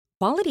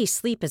Quality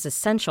sleep is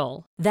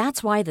essential.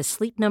 That's why the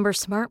Sleep Number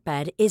Smart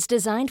Bed is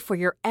designed for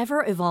your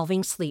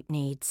ever-evolving sleep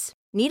needs.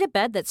 Need a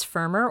bed that's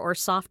firmer or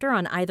softer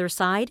on either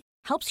side?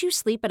 Helps you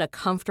sleep at a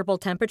comfortable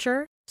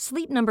temperature?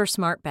 Sleep Number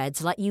Smart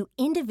Beds let you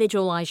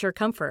individualize your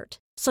comfort,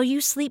 so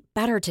you sleep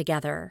better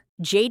together.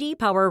 J.D.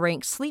 Power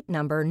ranks Sleep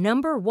Number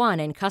number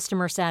 1 in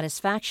customer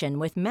satisfaction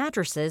with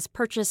mattresses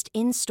purchased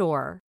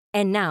in-store.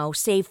 And now,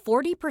 save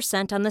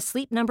 40% on the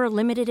Sleep Number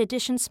Limited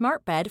Edition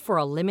Smart Bed for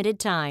a limited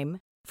time.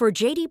 For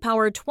J.D.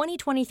 Power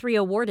 2023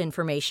 award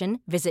information,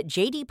 visit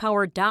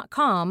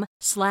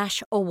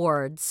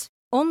jdpower.com/awards.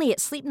 Only at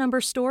Sleep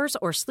Number stores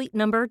or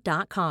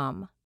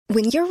sleepnumber.com.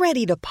 When you're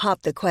ready to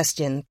pop the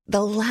question,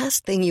 the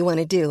last thing you want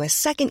to do is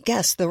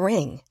second-guess the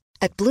ring.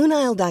 At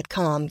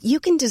BlueNile.com, you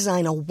can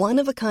design a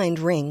one-of-a-kind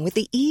ring with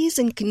the ease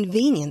and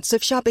convenience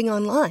of shopping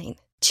online.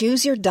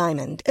 Choose your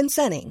diamond and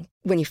setting.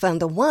 When you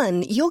find the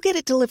one, you'll get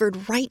it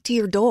delivered right to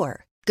your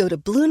door. Go to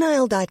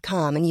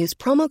BlueNile.com and use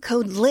promo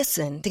code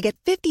LISTEN to get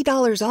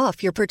 $50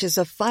 off your purchase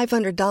of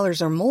 $500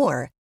 or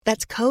more.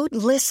 That's code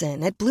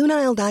LISTEN at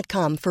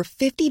BlueNile.com for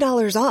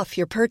 $50 off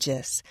your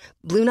purchase.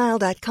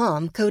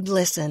 BlueNile.com, code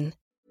LISTEN.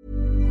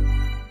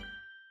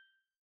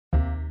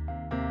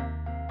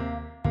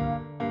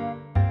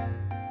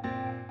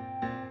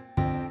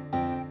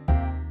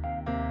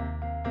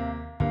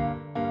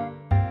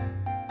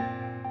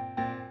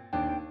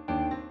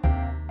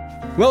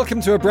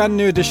 Welcome to a brand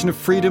new edition of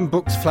Freedom,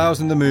 Books, Flowers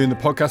and the Moon, the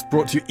podcast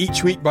brought to you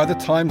each week by the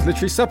Times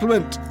Literary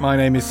Supplement. My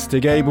name is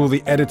Stig Abel,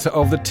 the editor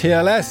of the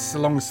TLS.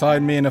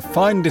 Alongside me in a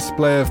fine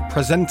display of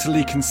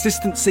presenterly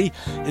consistency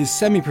is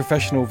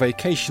semi-professional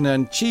vacationer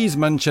and cheese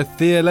muncher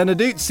Thea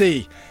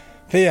Lenarduzzi.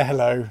 Thea,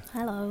 hello.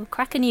 Hello.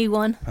 Crack a new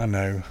one. I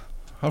know.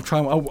 I'll try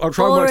and work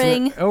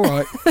Boring. something. All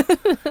right.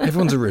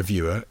 Everyone's a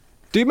reviewer.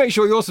 Do make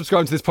sure you're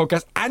subscribed to this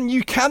podcast and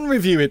you can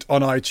review it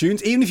on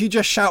iTunes, even if you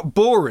just shout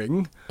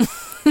boring.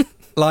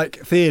 Like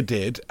Thea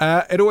did.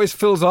 It always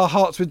fills our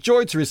hearts with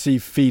joy to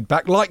receive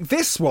feedback like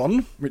this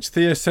one, which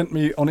Thea sent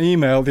me on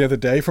email the other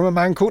day from a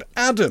man called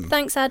Adam.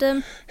 Thanks,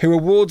 Adam. Who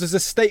awards us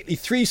a stately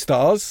 3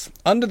 stars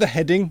under the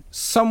heading,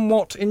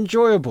 somewhat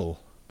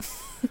enjoyable.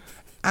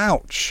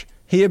 Ouch.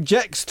 He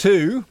objects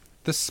to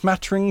the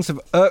smatterings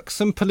of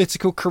irksome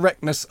political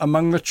correctness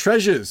among the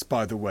treasures,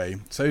 by the way.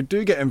 So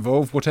do get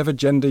involved, whatever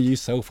gender you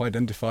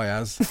self-identify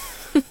as.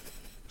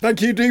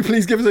 Thank you. Do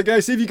please give us a go.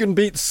 See if you can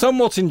beat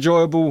Somewhat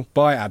Enjoyable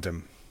by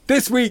Adam.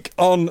 This week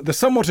on the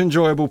Somewhat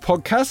Enjoyable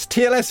podcast,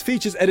 TLS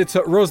features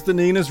editor Ros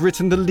Deneen has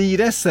written the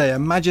lead essay, a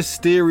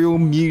magisterial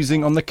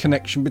musing on the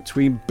connection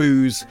between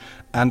booze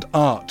and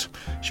art.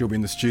 She'll be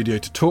in the studio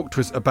to talk to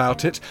us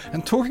about it.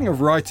 And talking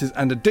of writers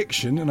and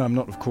addiction, and I'm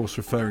not of course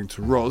referring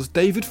to Ros,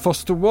 David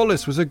Foster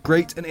Wallace was a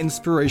great and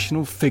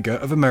inspirational figure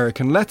of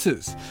American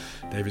letters.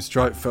 David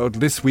Streitfeld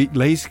this week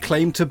lays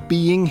claim to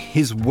being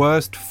his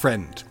worst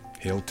friend.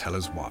 He'll tell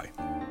us why.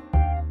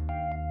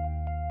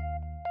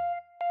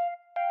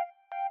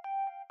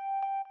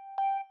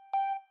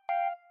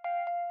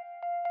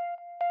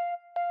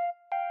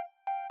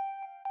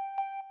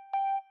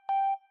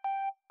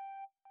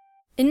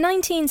 In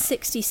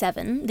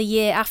 1967, the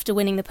year after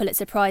winning the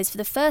Pulitzer Prize for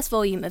the first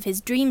volume of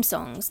his Dream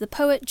Songs, the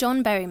poet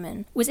John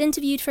Berryman was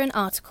interviewed for an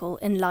article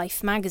in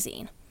Life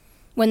magazine.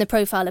 When the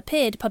profile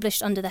appeared,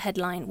 published under the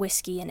headline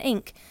Whiskey and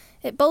Ink,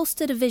 it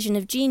bolstered a vision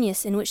of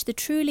genius in which the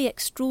truly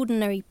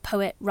extraordinary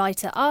poet,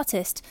 writer,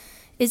 artist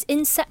is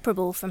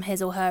inseparable from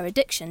his or her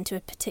addiction to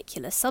a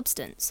particular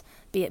substance,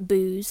 be it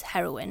booze,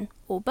 heroin,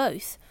 or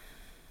both.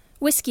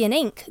 Whiskey and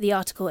ink, the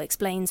article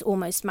explains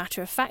almost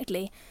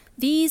matter-of-factly,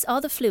 these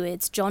are the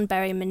fluids John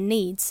Berryman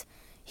needs.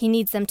 He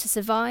needs them to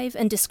survive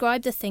and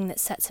describe the thing that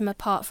sets him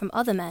apart from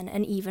other men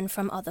and even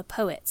from other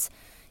poets,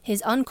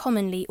 his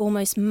uncommonly,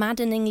 almost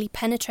maddeningly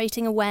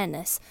penetrating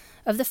awareness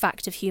of the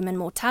fact of human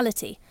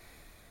mortality.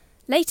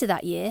 Later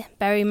that year,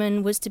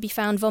 Berryman was to be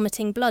found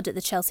vomiting blood at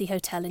the Chelsea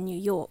Hotel in New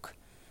York.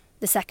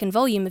 The second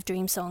volume of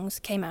Dream Songs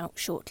came out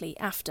shortly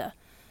after.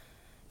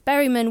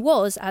 Berryman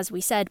was, as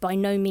we said, by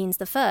no means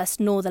the first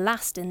nor the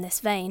last in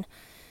this vein.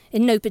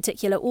 In no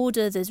particular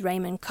order, there's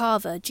Raymond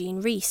Carver, Jean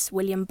Rhys,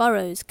 William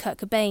Burroughs, Kurt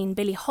Cobain,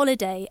 Billie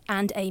Holiday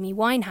and Amy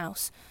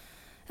Winehouse.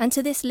 And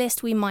to this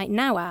list we might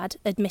now add,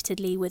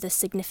 admittedly with a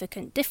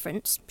significant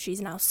difference,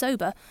 she's now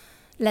sober,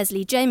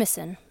 Leslie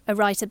Jameson, a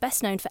writer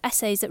best known for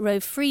essays that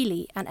rove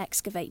freely and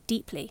excavate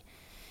deeply.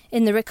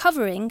 In The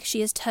Recovering,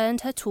 she has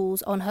turned her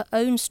tools on her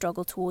own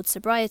struggle towards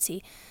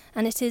sobriety,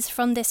 and it is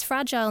from this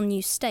fragile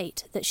new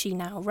state that she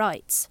now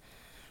writes.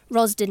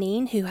 Ros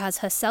Deneen, who has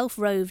herself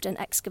roved and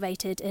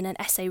excavated in an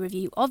essay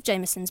review of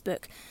Jameson's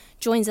book,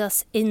 joins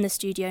us in the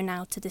studio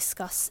now to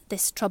discuss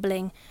this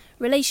troubling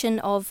relation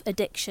of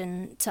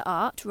addiction to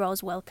art.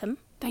 Ros, welcome.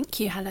 Thank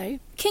you, hello.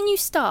 Can you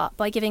start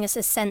by giving us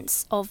a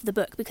sense of the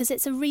book? Because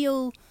it's a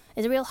real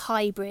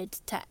hybrid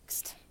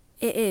text.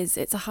 It is.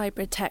 It's a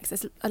hybrid text.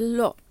 There's a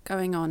lot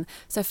going on.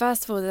 So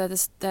first of all,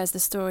 there's the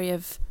story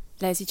of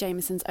Leslie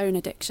Jameson's own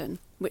addiction,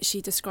 which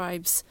she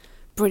describes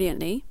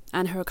brilliantly,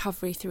 and her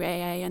recovery through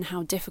AA and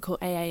how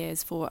difficult AA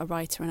is for a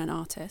writer and an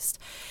artist.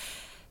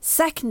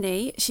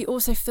 Secondly, she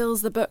also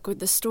fills the book with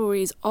the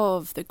stories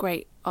of the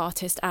great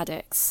artist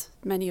addicts,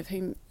 many of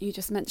whom you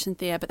just mentioned,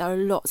 Thea, but there are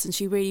lots, and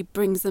she really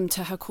brings them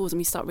to her cause, and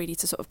we start really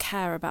to sort of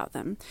care about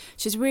them.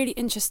 She's really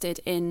interested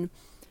in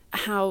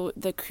how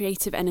the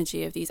creative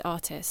energy of these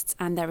artists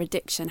and their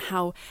addiction,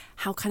 how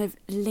kind of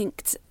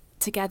linked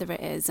together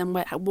it is, and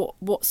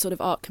what sort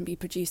of art can be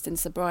produced in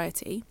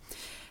sobriety.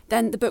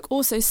 Then the book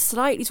also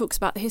slightly talks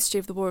about the history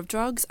of the war of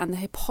drugs and the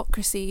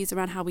hypocrisies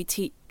around how we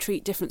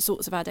treat different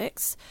sorts of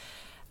addicts.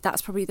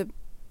 That's probably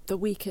the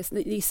weakest,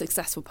 the least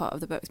successful part of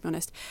the book, to be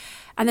honest.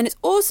 And then it's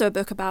also a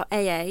book about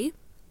AA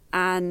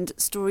and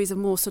stories of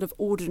more sort of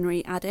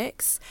ordinary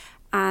addicts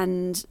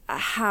and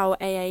how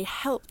AA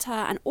helped her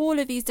and all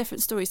of these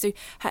different stories. So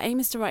her aim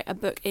is to write a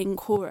book in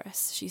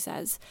chorus, she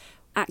says,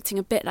 acting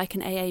a bit like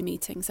an AA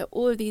meeting. So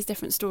all of these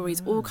different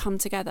stories all come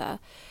together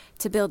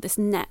to build this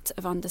net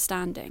of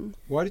understanding.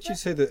 Why did you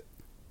say that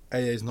AA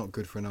is not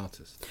good for an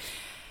artist?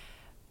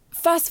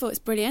 First of all, it's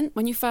brilliant.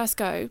 When you first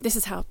go, this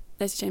is how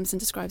Leslie Jamieson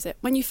describes it.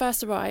 When you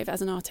first arrive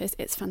as an artist,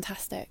 it's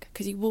fantastic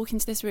because you walk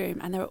into this room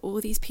and there are all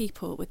these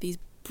people with these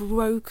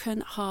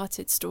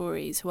broken-hearted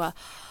stories who are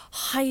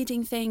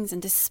hiding things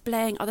and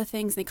displaying other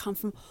things. They come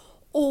from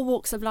all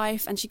walks of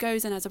life. And she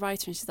goes in as a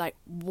writer and she's like,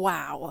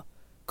 wow,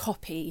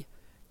 copy,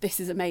 this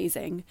is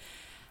amazing.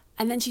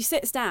 And then she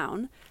sits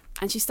down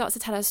and she starts to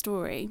tell her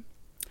story.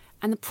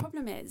 And the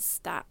problem is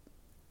that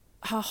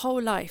her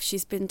whole life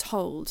she's been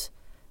told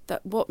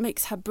that what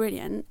makes her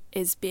brilliant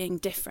is being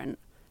different,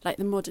 like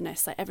the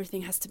modernists, like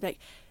everything has to be,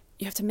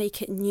 you have to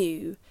make it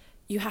new.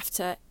 You have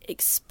to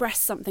express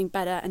something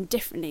better and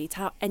differently to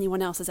how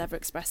anyone else has ever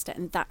expressed it,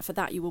 and that for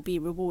that you will be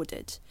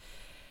rewarded.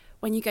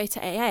 When you go to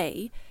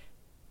AA,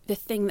 the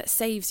thing that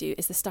saves you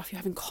is the stuff you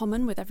have in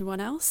common with everyone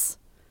else.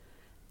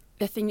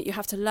 The thing that you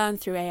have to learn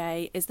through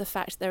AA is the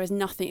fact there is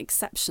nothing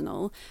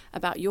exceptional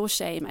about your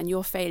shame and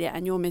your failure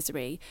and your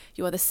misery.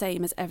 You are the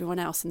same as everyone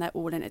else and they're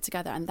all in it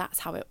together, and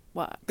that's how it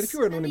works. But if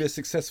you're going to be a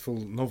successful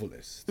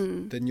novelist,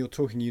 then you're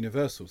talking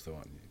universals though,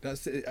 aren't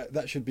you?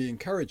 That should be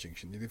encouraging,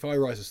 shouldn't you? If I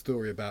write a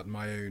story about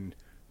my own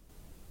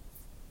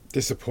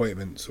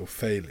disappointments or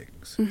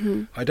failings,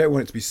 I don't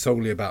want it to be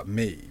solely about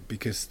me,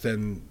 because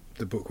then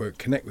the book won't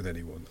connect with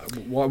anyone.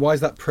 Why is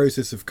that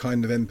process of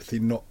kind of empathy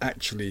not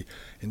actually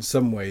in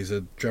some ways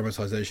a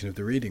dramatisation of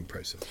the reading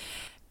process?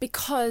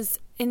 Because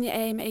in the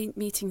AA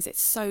meetings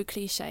it's so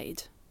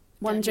cliched.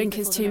 One drink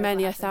is too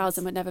many,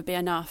 1,000 would never be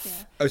enough.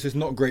 Yeah. Oh, so it's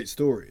not great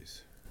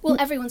stories? Well,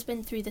 everyone's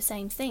been through the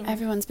same thing.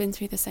 Everyone's been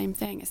through the same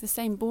thing. It's the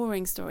same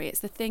boring story. It's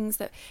the things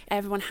that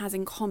everyone has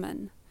in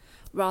common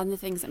rather than the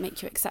things that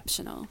make you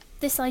exceptional.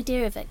 This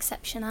idea of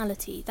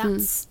exceptionality,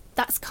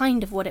 that's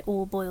kind of what it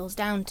all boils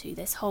down to,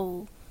 this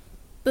whole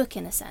book,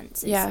 in a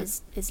sense,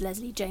 is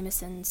Leslie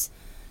Jamison's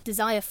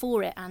desire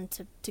for it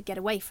and to get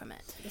away from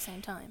it at the same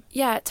time.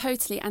 Yeah,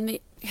 totally. And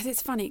because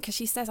it's funny, because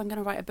she says, I'm going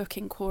to write a book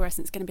in chorus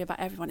and it's going to be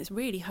about everyone. It's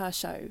really her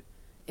show.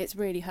 It's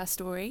really her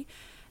story.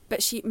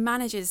 But she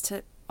manages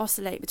to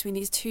oscillate between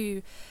these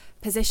two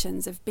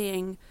positions of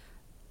being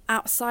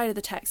outside of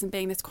the text and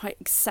being this quite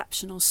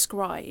exceptional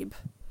scribe,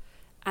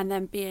 and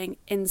then being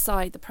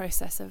inside the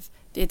process of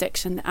the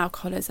addiction, the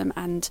alcoholism,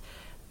 and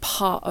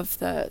part of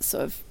the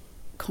sort of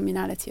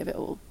communality of it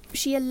all.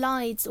 She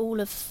elides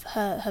all of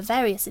her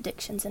various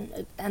addictions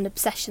and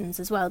obsessions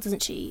as well,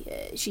 doesn't she?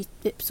 She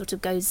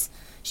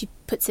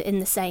puts it in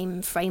the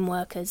same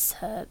framework as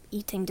her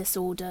eating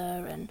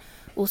disorder and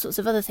all sorts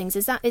of other things.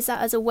 Is that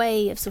as a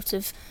way of sort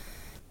of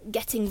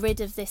getting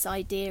rid of this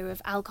idea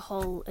of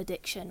alcohol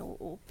addiction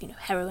or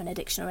heroin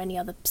addiction or any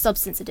other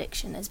substance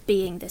addiction as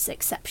being this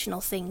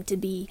exceptional thing to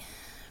be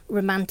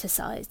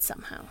romanticised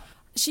somehow?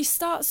 She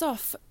starts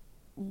off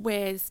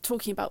with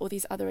talking about all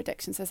these other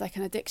addictions. There's like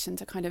an addiction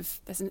to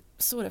there's a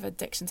sort of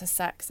addiction to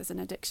sex, there's an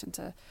addiction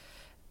to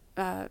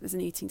there's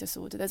an eating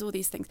disorder, there's all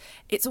these things.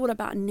 It's all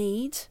about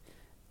need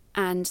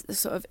and the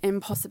sort of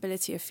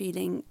impossibility of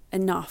feeling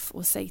enough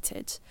or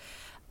sated.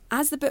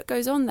 As the book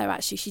goes on, though,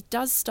 actually, she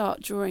does start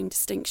drawing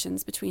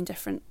distinctions between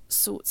different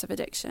sorts of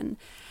addiction.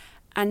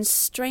 And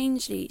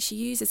strangely, she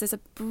uses, there's a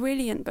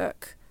brilliant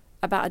book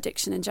about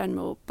addiction in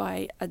general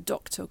by a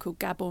doctor called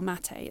Gabor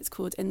Mate. It's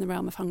called In the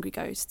Realm of Hungry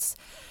Ghosts.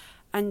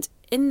 And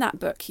in that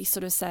book, he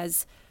sort of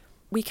says,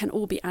 we can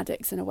all be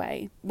addicts in a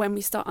way. When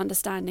we start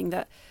understanding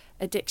that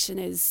addiction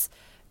is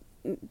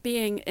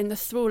being in the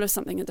thrall of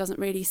something that doesn't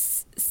really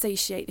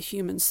satiate the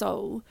human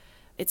soul,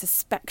 it's a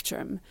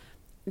spectrum,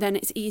 then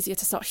it's easier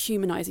to start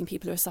humanising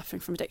people who are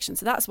suffering from addiction.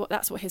 So that's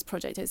what his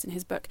project is in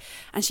his book.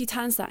 And she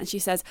turns that and she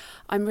says,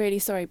 I'm really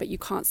sorry, but you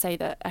can't say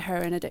that a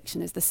heroin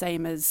addiction is the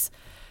same as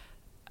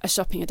a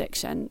shopping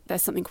addiction.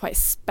 There's something quite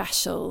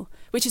special,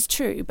 which is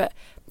true, but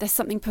there's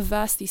something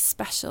perversely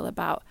special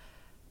about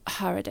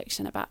her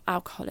addiction, about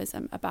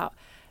alcoholism, about...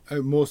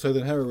 Oh, more so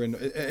than heroin.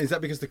 Is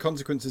that because the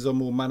consequences are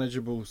more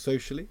manageable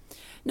socially?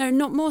 No,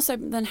 not more so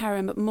than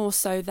heroin, but more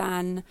so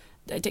than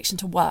addiction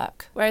to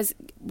work. Whereas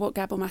what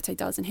Gabor Mate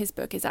does in his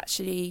book is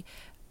actually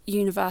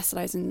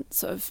universalise and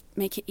sort of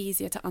make it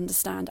easier to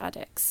understand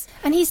addicts.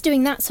 And he's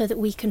doing that so that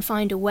we can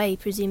find a way,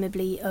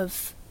 presumably,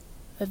 of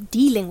of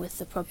dealing with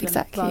the problem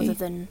Exactly. rather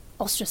than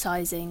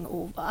ostracising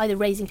or either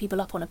raising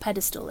people up on a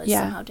pedestal as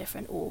somehow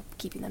different or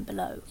keeping them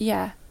below.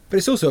 Yeah. But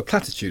it's also a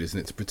platitude, isn't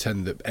it, to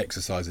pretend that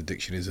exercise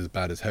addiction is as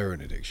bad as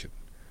heroin addiction?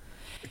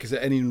 Because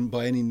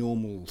by any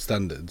normal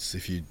standards,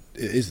 it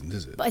isn't,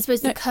 is it? But I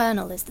suppose the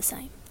kernel is the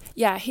same.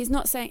 Yeah, he's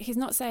not saying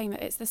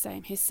that it's the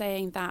same. He's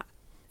saying that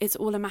it's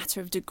all a matter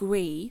of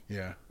degree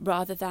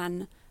rather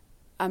than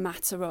a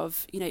matter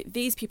of,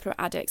 these people are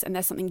addicts and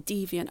there's something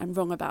deviant and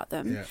wrong about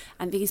them,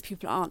 and these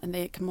people aren't and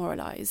they can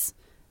moralise.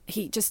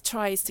 He just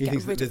tries to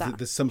get rid of that.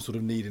 There's some sort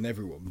of need in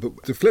everyone.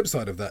 But the flip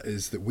side of that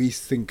is that we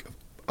think of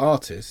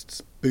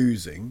artists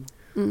boozing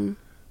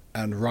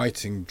and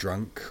writing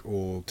drunk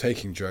or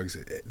taking drugs.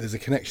 There's a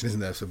connection, isn't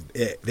there? Sort of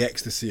the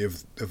ecstasy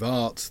of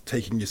art,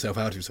 taking yourself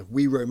out of yourself.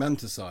 We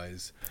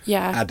romanticise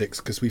addicts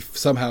because we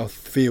somehow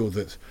feel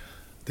that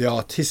the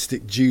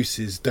artistic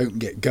juices don't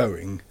get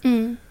going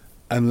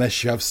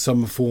unless you have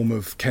some form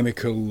of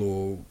chemical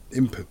or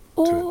input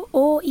to it.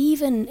 Or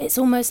even, it's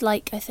almost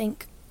like, I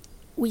think,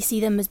 we see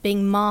them as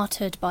being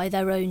martyred by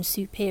their own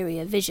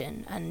superior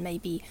vision, and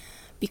maybe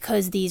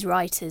because these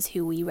writers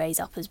who we raise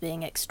up as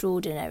being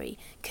extraordinary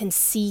can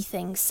see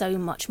things so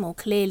much more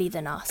clearly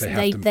than us,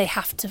 they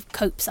have to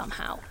cope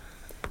somehow.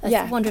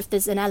 I wonder if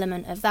there's an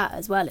element of that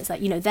as well. It's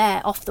like,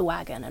 they're off the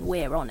wagon and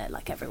we're on it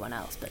like everyone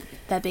else, but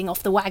their being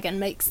off the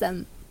wagon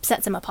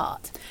sets them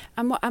apart.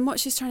 And what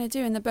she's trying to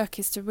do in the book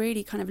is to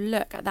really kind of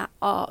look at that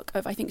arc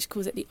of, I think she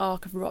calls it the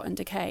arc of rot and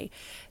decay,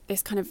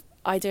 this kind of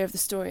idea of the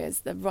story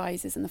as the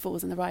rises and the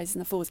falls and the rises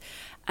and the falls,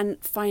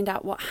 and find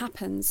out what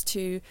happens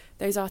to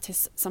those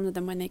artists, some of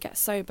them when they get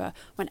sober,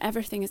 when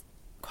everything is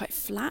quite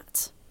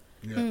flat.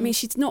 I mean,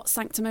 she's not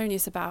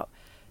sanctimonious about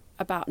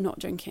not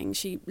drinking.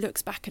 She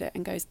looks back at it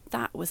and goes,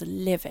 that was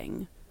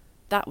living,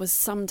 that was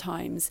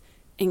sometimes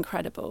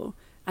incredible,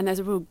 and there's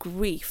a real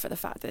grief for the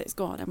fact that it's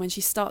gone. And when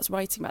she starts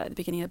writing about it at the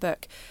beginning of the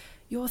book,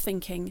 you're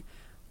thinking,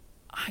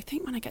 I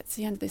think when I get to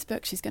the end of this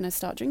book, she's going to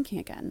start drinking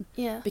again.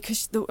 Yeah.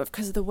 Because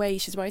of the way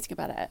she's writing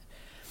about it.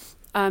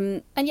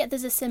 And yet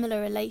there's a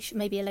similar elation,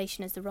 maybe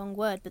elation is the wrong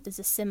word, but there's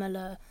a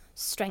similar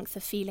strength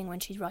of feeling when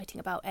she's writing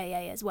about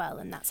AA as well,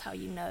 and that's how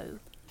you know.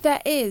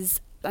 There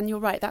is, and you're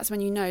right, that's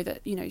when you know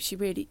that, she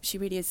really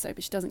is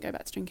sober. She doesn't go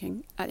back to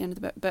drinking at the end of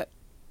the book. But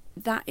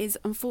that is,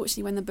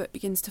 unfortunately, when the book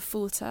begins to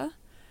falter,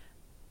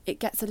 it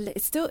gets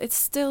it's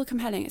still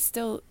compelling, it's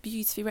still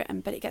beautifully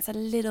written, but it gets a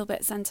little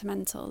bit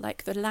sentimental.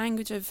 Like the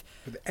language of...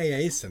 But the AA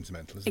is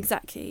sentimental, isn't it?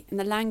 Exactly. And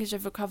the language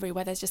of recovery,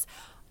 where there's just...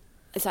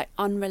 It's like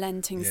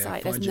unrelenting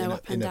sight. There's no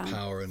up and down. Inner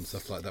power and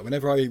stuff like that.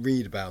 Whenever I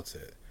read about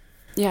it,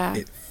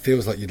 it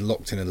feels like you're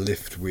locked in a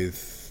lift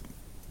with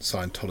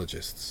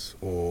Scientologists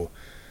or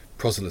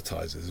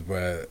proselytizers,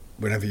 where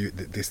whenever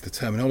the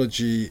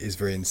terminology is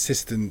very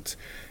insistent,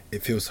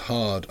 it feels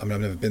hard. I mean,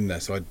 I've never been there,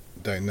 so I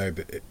don't know,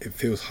 but it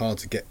feels hard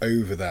to get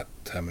over that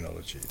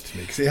terminology to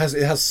me, because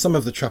it has some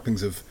of the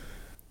trappings of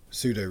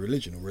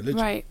pseudo-religion or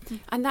religion. Right.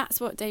 And that's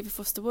what David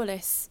Foster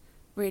Wallace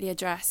really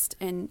addressed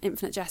in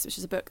Infinite Jest, which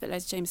is a book that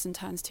Leslie Jameson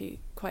turns to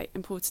quite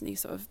importantly,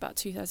 sort of about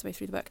 2/3 of the way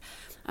through the book,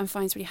 and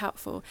finds really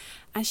helpful.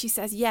 And she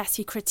says, yes,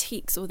 he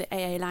critiques all the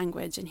AA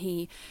language and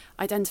he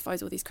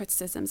identifies all these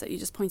criticisms that you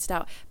just pointed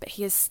out, but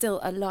he is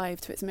still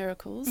alive to its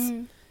miracles.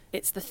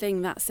 It's the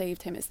thing that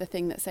saved him, it's the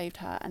thing that saved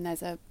her. And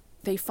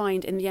they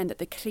find in the end that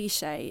the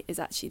cliche is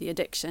actually the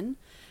addiction,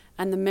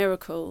 and the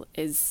miracle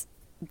is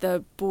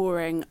the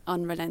boring,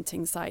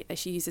 unrelenting sight.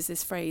 She uses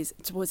this phrase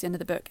towards the end of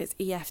the book. It's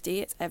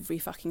EFD, it's every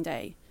fucking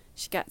day.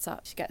 She gets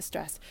up, she gets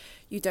stressed.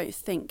 You don't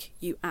think,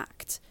 you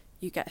act,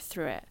 you get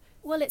through it.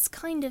 Well, it's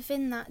kind of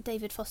in that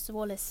David Foster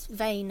Wallace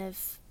vein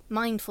of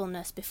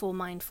mindfulness before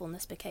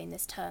mindfulness became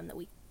this term that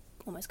we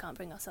almost can't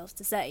bring ourselves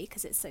to say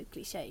because it's so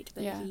cliched.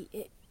 But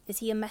is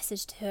he a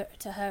message to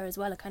her as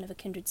well, a kind of a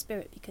kindred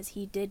spirit, because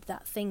he did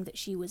that thing that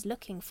she was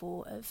looking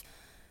for of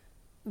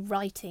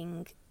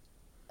writing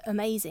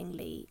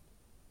amazingly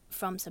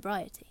from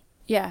sobriety.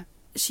 Yeah,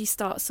 she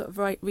starts sort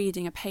of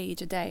reading a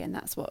page a day, and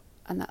that's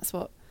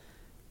what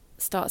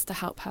starts to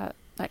help her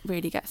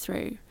really get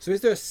through. So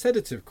is there a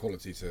sedative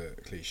quality to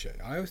cliche?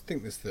 I always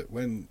think this, that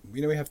when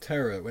we have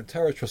terror, when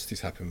terror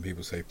atrocities happen,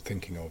 people say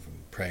thinking of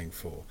and praying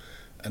for,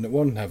 and at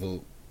one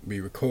level we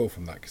recoil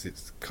from that because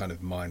it's kind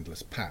of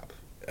mindless pap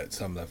at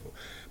some level,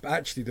 but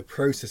actually the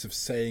process of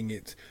saying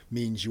it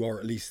means you are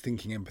at least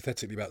thinking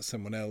empathetically about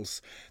someone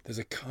else. There's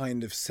a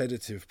kind of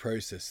sedative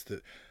process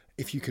that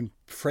if you can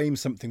frame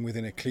something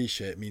within a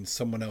cliche, it means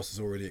someone else has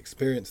already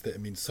experienced it.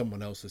 It means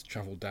someone else has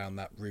travelled down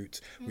that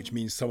route, which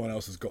means someone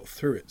else has got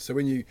through it. So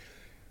when you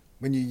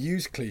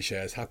use cliche,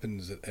 as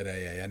happens at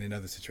AA and in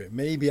other situations,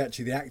 maybe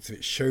actually the act of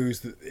it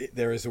shows that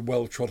there is a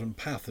well-trodden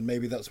path, and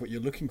maybe that's what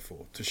you're looking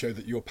for, to show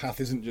that your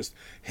path isn't just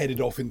headed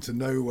off into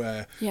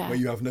nowhere where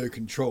you have no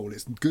control.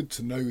 It's good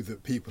to know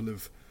that people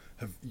have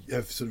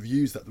sort of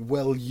used that. The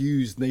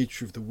well-used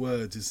nature of the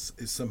words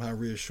is somehow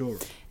reassuring.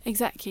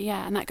 Exactly,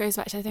 yeah. And that goes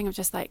back to the thing of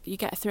just you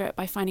get through it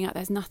by finding out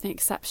there's nothing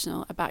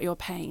exceptional about your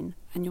pain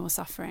and your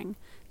suffering.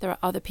 There are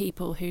other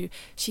people who,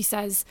 she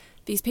says,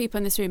 these people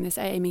in this room, this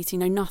AA meeting,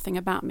 know nothing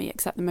about me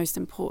except the most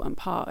important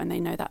part, and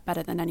they know that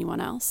better than anyone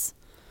else.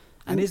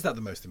 And is that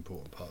the most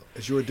important part?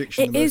 Is your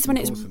addiction It the is most when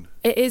important?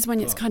 it is when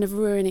it's part? kind of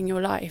ruining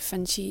your life.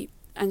 And she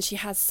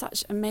has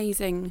such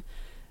amazing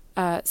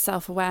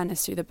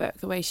self-awareness through the book.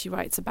 The way she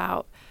writes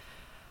about,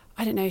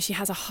 I don't know, she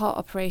has a heart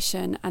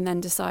operation and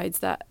then decides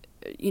that,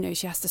 you know,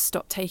 she has to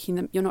stop taking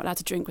them. You're not allowed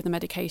to drink with the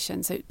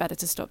medication, so it's better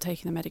to stop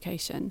taking the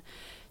medication.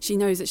 She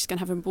knows that she's going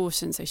to have an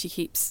abortion, so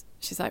she's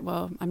like,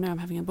 well, I know I'm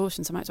having an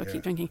abortion, so I might as well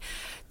keep drinking.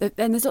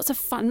 Then there's lots of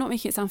fun, not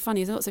making it sound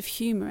funny, there's lots of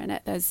humour in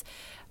it. There's,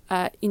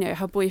 you know,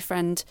 her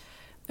boyfriend,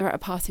 they're at a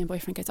party and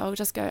boyfriend goes, I'll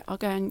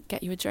go and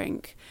get you a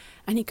drink.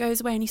 And he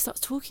goes away and he starts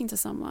talking to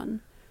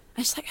someone.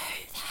 And she's like,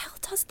 who the hell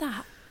does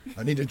that?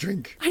 I need a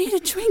drink. He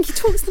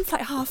talks to them for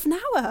like half an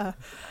hour.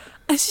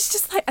 And she's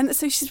just like, and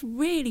so she's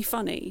really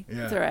funny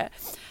through it.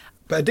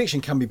 But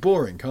addiction can be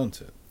boring, can't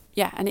it?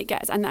 Yeah, and it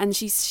gets, and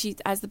she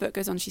as the book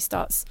goes on, she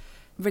starts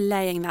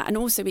relaying that. And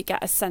also we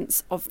get a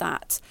sense of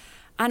that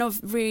and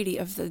of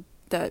the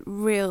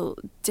real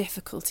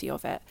difficulty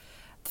of it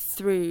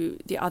through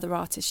the other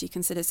artists she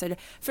considers. So,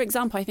 for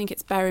example, I think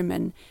it's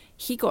Berryman.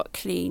 He got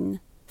clean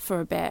for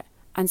a bit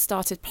and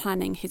started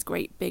planning his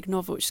great big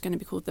novel, which is going to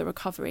be called The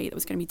Recovery, that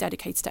was going to be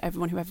dedicated to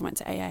everyone who ever went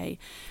to AA.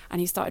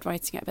 And he started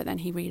writing it, but then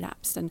he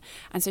relapsed. And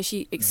so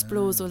she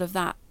explores all of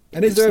that.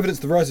 And is there evidence,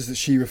 the writers that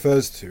she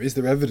refers to, is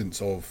there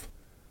evidence of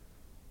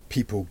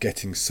people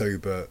getting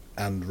sober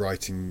and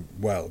writing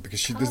well?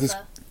 Because there's this...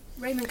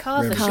 Raymond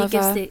Carver, she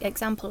gives the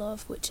example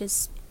of, which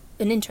is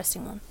an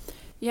interesting one.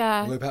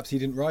 Yeah. Although perhaps he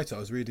didn't write it. I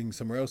was reading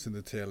somewhere else in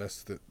the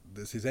TLS that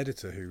there's his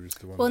editor who was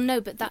the one... Well,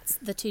 no, but that's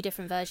the two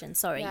different versions.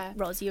 Sorry, Yeah.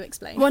 Ros, you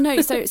explain. Well, no,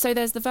 so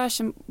there's the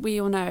version we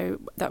all know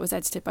that was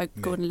edited by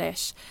Gordon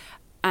Lish,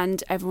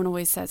 and everyone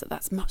always says that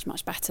that's much,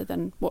 much better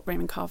than what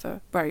Raymond Carver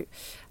wrote.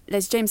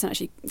 Les Jameson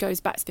actually goes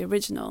back to the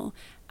original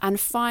and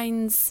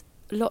finds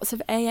lots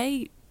of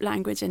AA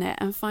language in it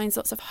and finds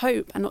lots of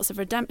hope and lots of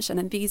redemption,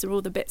 and these are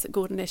all the bits that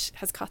Gordon Lish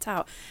has cut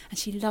out, and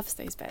she loves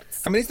those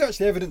bits. I mean, is there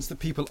actually evidence that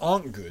people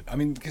aren't good? I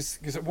mean, because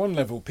at one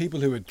level, people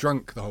who are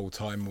drunk the whole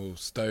time or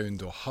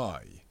stoned or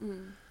high,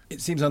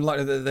 it seems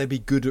unlikely that they'd be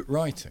good at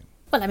writing.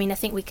 Well, I mean, I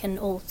think we can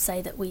all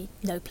say that we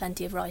know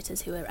plenty of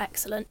writers who are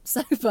excellent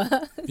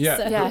sober. Yeah,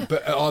 So- Yeah.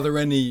 But are there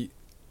any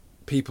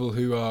people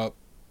who are...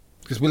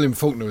 Because William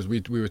Faulkner,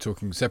 we were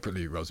talking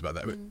separately, Ros, about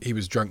that. He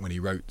was drunk when he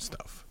wrote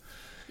stuff.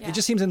 Yeah. It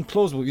just seems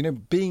implausible, you know,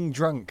 being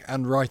drunk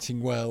and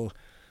writing well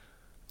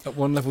at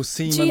one level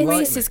seem Jean unlikely.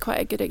 Rhys is quite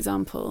a good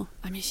example.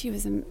 I mean, she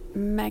was a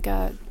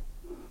mega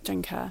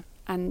drinker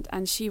and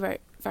she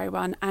wrote very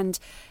well. And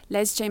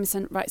Les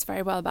Jameson writes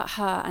very well about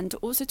her and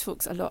also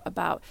talks a lot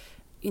about,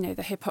 you know,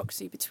 the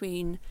hypocrisy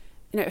between,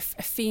 you know,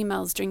 a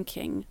female's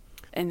drinking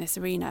in this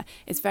arena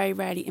is very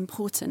rarely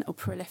important or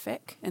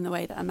prolific in the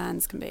way that a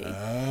man's can be.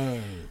 Oh.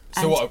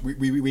 So what,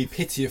 we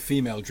pity a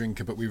female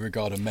drinker, but we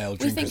regard a male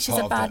drinker We think as she's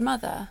part a of bad that.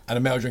 mother. And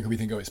a male drinker, we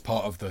think, it's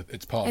part of the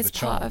charm. It's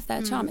part of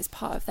their charm. It's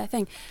part of their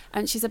thing.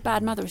 And she's a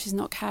bad mother. She's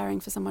not caring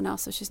for someone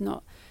else, or she's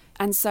not.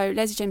 And so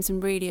Leslie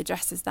Jameson really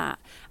addresses that.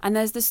 And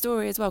there's the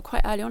story as well,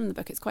 quite early on in the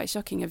book. It's quite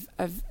shocking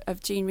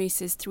of Jean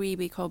Rhys's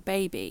 3-week-old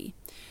baby,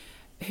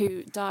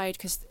 who died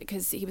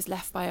because he was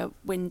left by a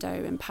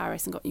window in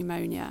Paris and got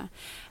pneumonia.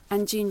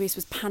 And Jean Rhys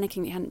was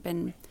panicking that he hadn't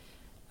been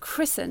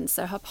christened,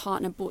 so her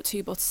partner bought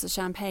 2 bottles of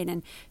champagne,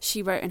 and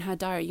she wrote in her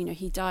diary, you know,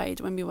 he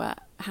died when we were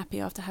happy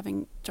after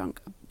having drunk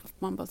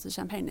 1 bottle of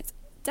champagne. It's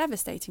a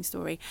devastating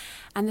story.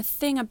 And the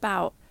thing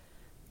about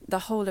the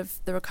whole of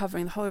The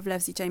Recovery, the whole of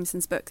Leslie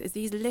Jameson's books, is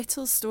these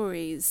little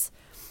stories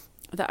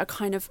that are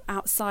kind of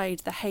outside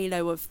the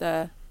halo of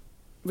the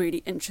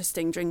really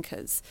interesting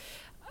drinkers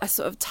are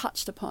sort of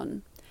touched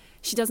upon.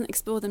 She doesn't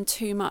explore them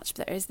too much,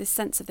 but there is this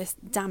sense of this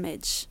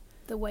damage,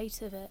 the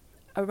weight of it,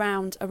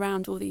 around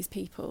all these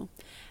people.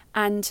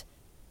 And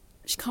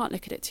she can't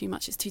look at it too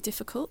much, it's too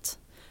difficult,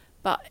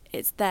 but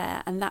it's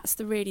there, and that's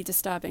the really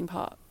disturbing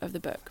part of the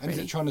book. And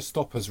really. is it trying to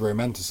stop us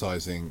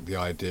romanticising the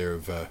idea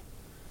of,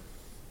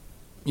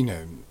 you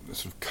know,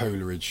 sort of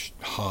Coleridge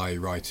high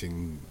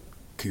writing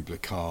Kubla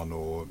Khan,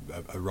 or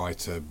a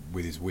writer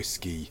with his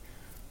whiskey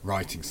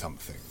writing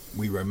something?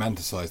 We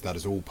romanticize that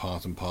as all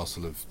part and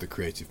parcel of the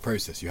creative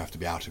process. You have to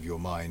be out of your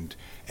mind,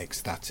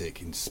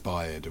 ecstatic,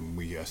 inspired, and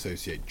we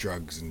associate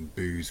drugs and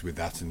booze with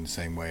that in the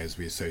same way as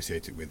we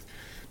associate it with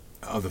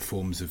other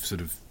forms of sort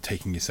of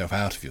taking yourself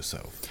out of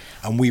yourself.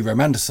 And we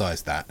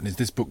romanticize that. And is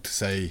this book to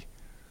say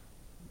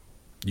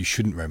you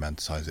shouldn't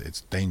romanticize it?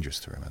 It's dangerous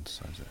to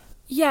romanticize it.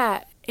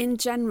 Yeah, in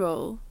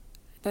general,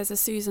 there's a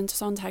Susan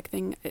Sontag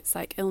thing. It's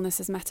like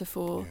illness is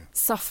metaphor,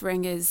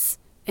 suffering is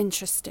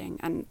interesting,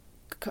 and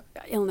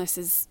illness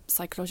is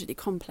psychologically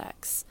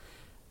complex.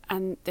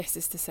 And this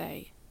is to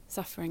say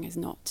suffering is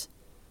not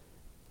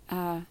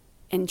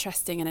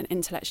interesting in an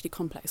intellectually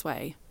complex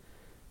way.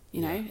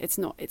 You know, it's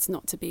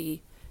not to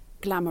be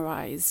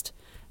glamorized.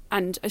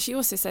 And as she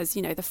also says,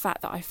 you know, the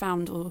fact that I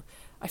found,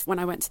 when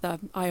I went to the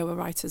Iowa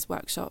Writers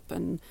Workshop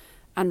and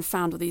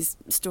found all these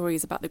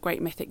stories about the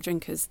great mythic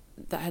drinkers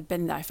that had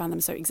been there, I found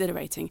them so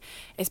exhilarating.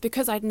 It's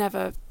because I didn't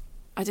know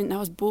I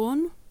was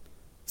born.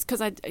 It's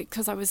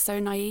because I was so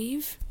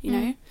naive, you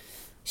know.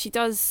 She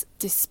does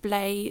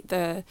display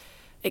the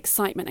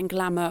excitement and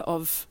glamour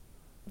of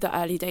the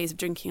early days of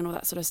drinking and all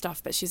that sort of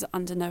stuff, but she's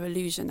under no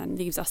illusion and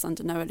leaves us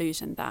under no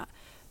illusion that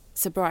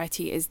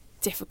sobriety is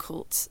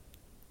difficult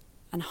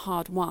and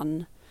hard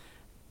won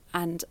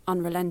and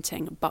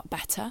unrelenting, but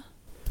better.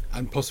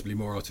 And possibly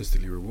more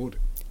artistically rewarding.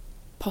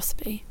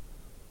 Possibly.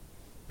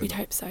 We'd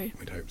hope so.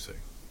 We'd hope so.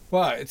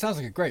 Well, it sounds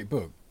like a great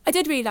book. I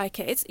did really like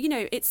it. It's, you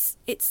know, it's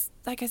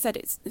like I said,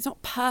 it's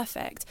not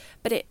perfect,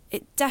 but it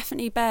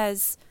definitely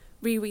bears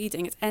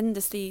rereading. It's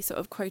endlessly sort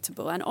of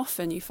quotable, and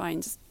often you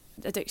find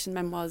addiction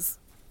memoirs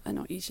are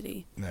not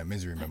usually... No,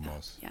 misery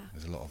memoirs. Yeah.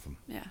 There's a lot of them.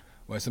 Yeah.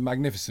 Well, it's a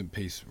magnificent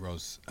piece,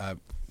 Ros.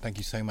 Thank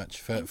you so much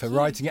for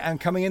writing it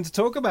and coming in to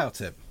talk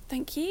about it.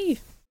 Thank you.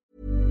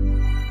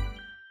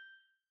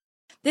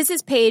 This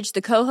is Paige,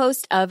 the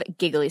co-host of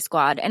Giggly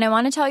Squad, and I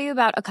want to tell you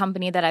about a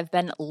company that I've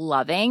been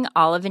loving,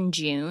 Olive &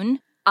 June.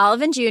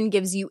 Olive & June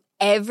gives you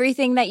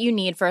everything that you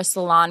need for a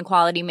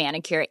salon-quality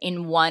manicure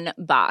in one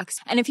box.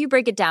 And if you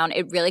break it down,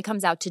 it really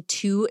comes out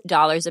to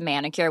 $2 a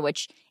manicure,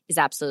 which is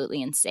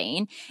absolutely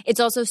insane. It's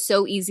also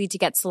so easy to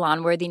get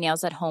salon-worthy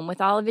nails at home with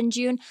Olive &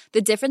 June.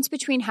 The difference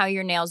between how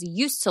your nails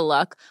used to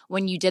look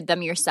when you did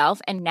them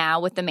yourself and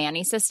now with the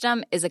Mani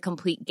system is a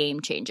complete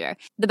game changer.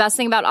 The best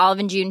thing about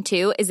Olive & June,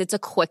 too, is it's a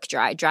quick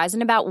dry. Dries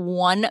in about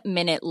 1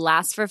 minute,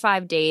 lasts for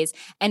 5 days,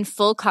 and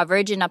full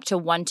coverage in up to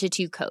 1 to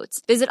 2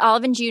 coats. Visit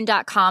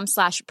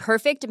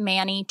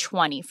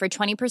oliveandjune.com/perfectmani20 for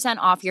 20%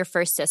 off your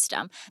first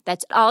system.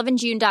 That's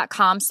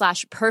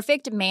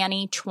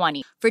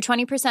oliveandjune.com/perfectmani20 for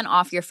 20%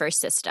 off your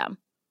first system.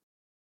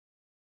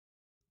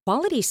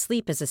 Quality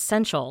sleep is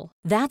essential.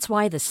 That's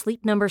why the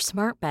Sleep Number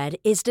Smart Bed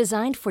is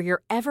designed for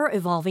your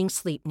ever-evolving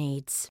sleep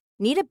needs.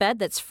 Need a bed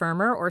that's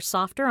firmer or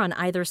softer on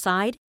either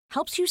side?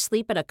 Helps you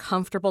sleep at a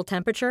comfortable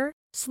temperature?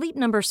 Sleep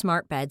Number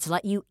Smart Beds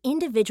let you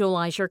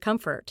individualize your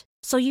comfort,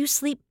 so you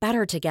sleep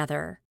better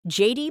together.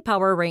 J.D.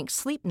 Power ranks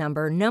Sleep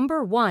Number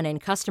number 1 in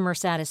customer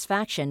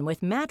satisfaction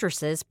with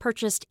mattresses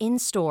purchased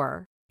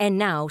in-store. And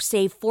now,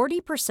 save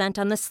 40%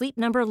 on the Sleep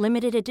Number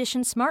Limited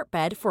Edition Smart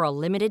Bed for a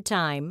limited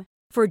time.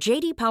 For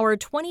J.D. Power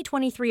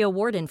 2023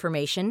 award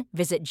information,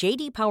 visit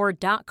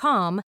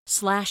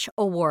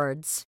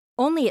jdpower.com/awards.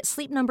 Only at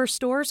Sleep Number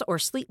stores or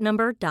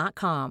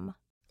sleepnumber.com.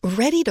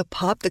 Ready to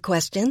pop the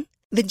question?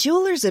 The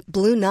jewelers at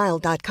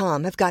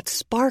BlueNile.com have got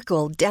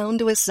sparkle down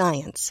to a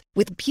science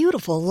with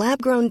beautiful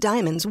lab-grown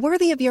diamonds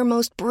worthy of your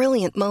most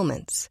brilliant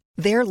moments.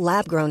 Their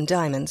lab-grown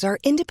diamonds are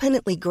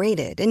independently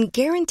graded and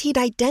guaranteed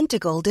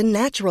identical to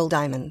natural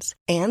diamonds,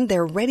 and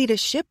they're ready to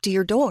ship to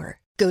your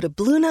door. Go to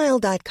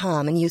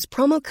BlueNile.com and use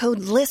promo code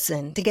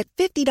LISTEN to get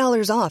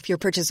 $50 off your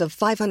purchase of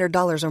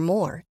 $500 or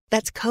more.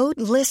 That's code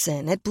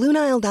LISTEN at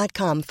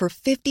BlueNile.com for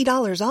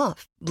 $50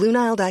 off.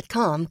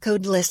 BlueNile.com,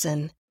 code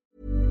LISTEN.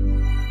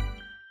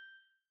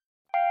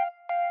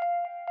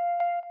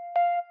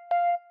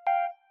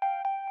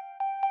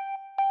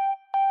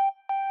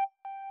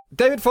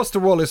 David Foster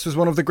Wallace was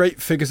one of the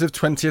great figures of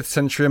 20th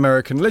century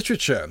American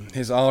literature.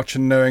 His arch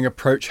and knowing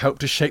approach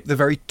helped to shape the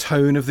very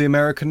tone of the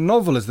American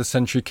novel as the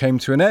century came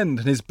to an end,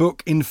 and his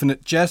book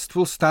Infinite Jest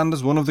will stand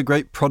as one of the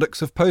great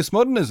products of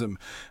postmodernism,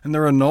 and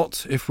there are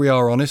not, if we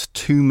are honest,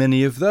 too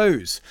many of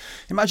those.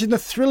 Imagine the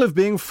thrill of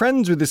being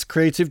friends with this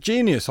creative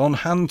genius, on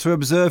hand to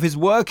observe his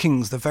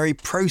workings, the very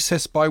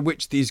process by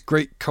which these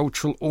great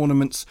cultural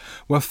ornaments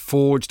were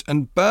forged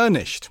and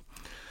burnished.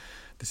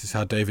 This is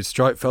how David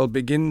Streitfeld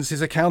begins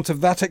his account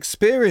of that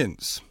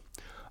experience.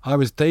 I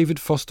was David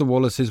Foster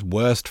Wallace's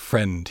worst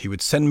friend. He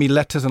would send me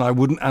letters and I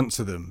wouldn't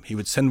answer them. He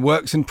would send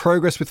works in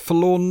progress with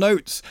forlorn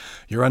notes.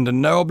 You're under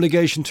no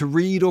obligation to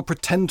read or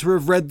pretend to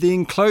have read the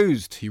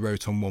enclosed, he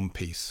wrote on one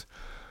piece.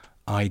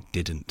 I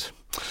didn't.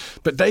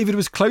 But David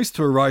was close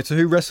to a writer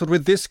who wrestled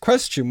with this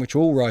question, which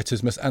all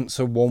writers must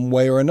answer one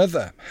way or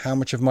another. How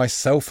much of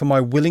myself am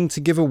I willing to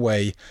give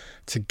away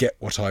to get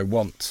what I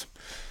want?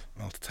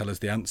 Well, to tell us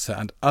the answer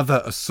and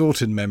other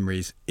assorted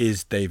memories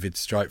is David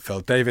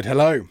Streitfeld. David,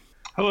 hello.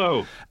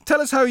 Hello.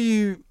 Tell us how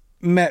you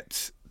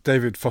met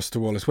David Foster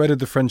Wallace. Where did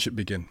the friendship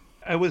begin?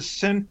 I was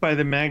sent by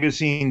the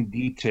magazine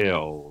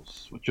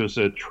Details, which was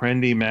a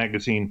trendy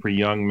magazine for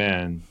young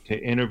men,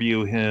 to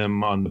interview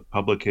him on the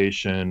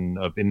publication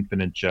of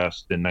Infinite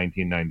Jest in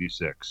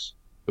 1996.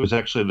 It was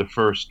actually the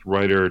first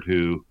writer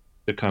to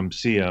come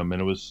see him,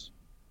 and it was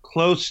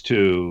close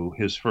to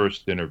his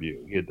first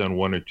interview. He had done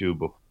one or two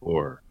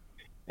before.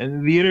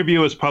 And the interview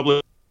was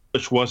published,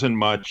 wasn't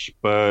much,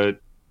 but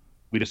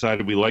we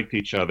decided we liked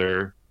each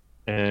other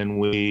and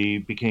we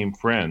became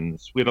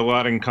friends. We had a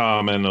lot in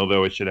common,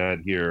 although I should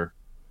add here,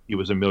 he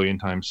was a million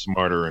times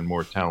smarter and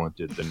more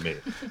talented than me.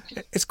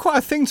 It's quite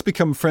a thing to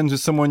become friends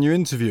with someone you're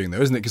interviewing,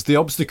 though, isn't it? Because the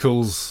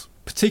obstacles,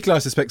 particularly I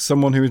suspect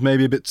someone who is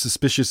maybe a bit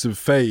suspicious of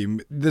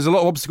fame, there's a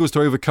lot of obstacles to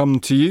overcome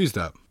to use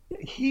that.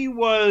 He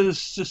was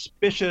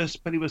suspicious,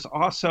 but he was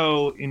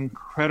also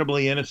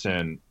incredibly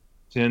innocent.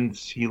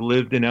 Since he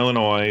lived in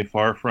Illinois,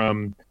 far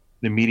from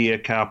the media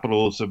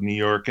capitals of New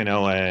York and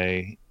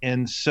LA.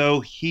 And so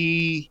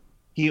he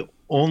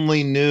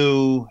only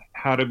knew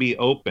how to be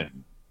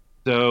open.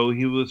 So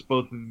he was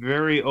both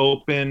very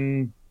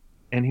open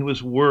and he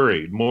was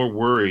worried, more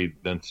worried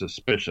than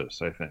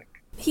suspicious, I think.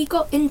 He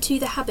got into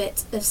the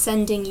habit of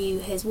sending you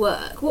his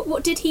work.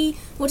 What did he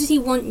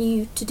want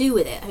you to do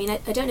with it? I mean,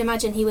 I don't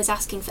imagine he was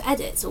asking for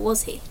edits, or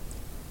was he?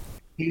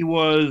 He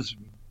was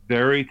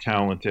very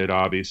talented,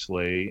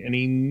 obviously, and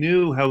he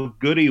knew how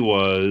good he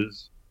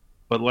was.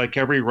 But like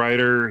every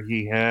writer,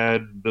 he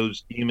had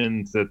those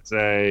demons that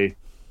say,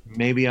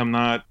 maybe I'm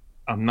not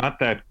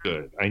that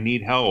good. I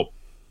need help.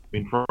 I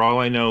mean, for all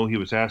I know, he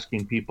was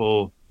asking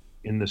people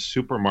in the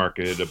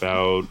supermarket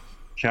about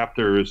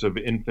chapters of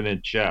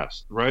Infinite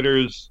Jest.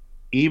 Writers,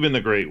 even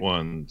the great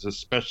ones,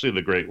 especially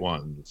the great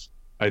ones,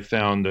 I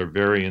found they're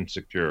very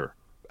insecure.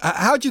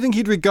 How do you think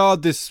he'd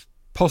regard this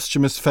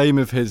posthumous fame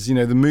of his? You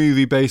know, the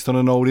movie based on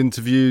an old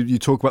interview. You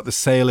talk about the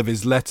sale of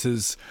his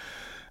letters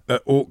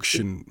at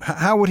auction.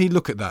 How would he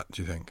look at that,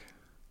 do you think?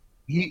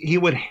 He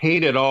would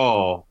hate it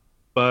all,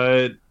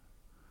 but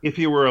if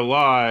he were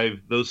alive,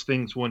 those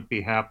things wouldn't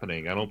be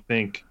happening. I don't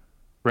think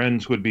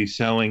friends would be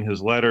selling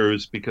his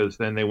letters, because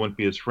then they wouldn't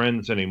be his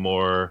friends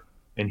anymore,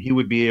 and he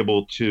would be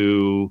able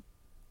to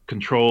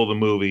control the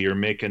movie or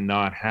make it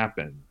not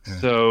happen. Yeah.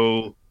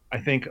 So I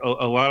think a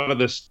lot of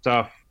this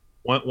stuff,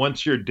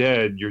 once you're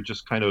dead, you're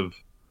just kind of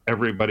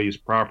everybody's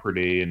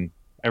property, and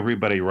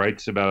everybody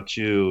writes about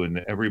you, and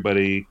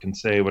everybody can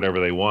say whatever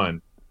they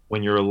want.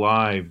 When you're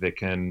alive, you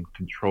can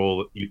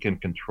control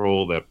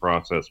that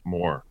process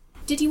more.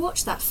 Did you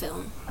watch that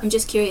film? I'm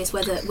just curious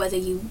whether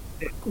you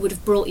would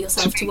have brought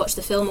yourself to watch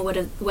the film, or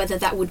whether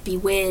that would be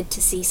weird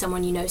to see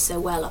someone you know so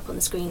well up on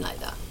the screen like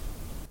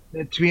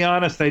that. To be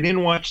honest, I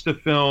didn't watch the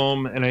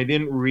film, and I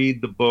didn't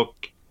read the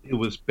book it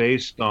was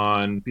based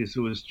on, because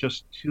it was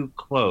just too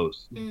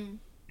close.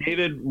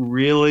 David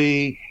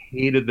really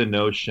hated the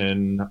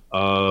notion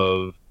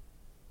of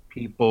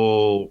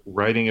people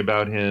writing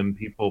about him,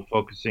 people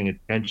focusing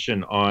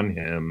attention on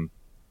him.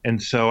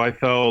 And so I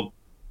felt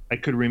I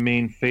could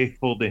remain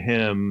faithful to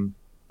him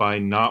by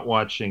not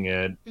watching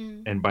it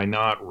and by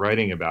not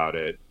writing about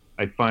it.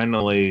 I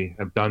finally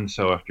have done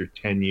so after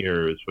 10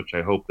 years, which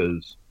I hope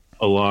is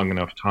a long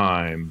enough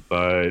time.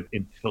 But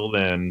until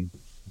then,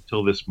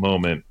 until this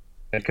moment,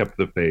 I kept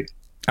the faith.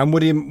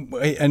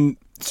 And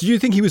so do you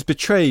think he was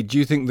betrayed? Do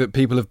you think that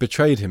people have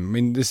betrayed him? I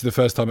mean, this is the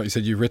first time that you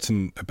said you've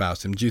written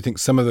about him. Do you think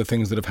some of the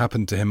things that have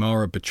happened to him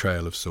are a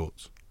betrayal of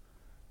sorts?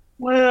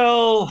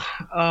 Well,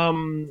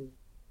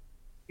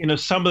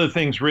 some of the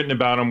things written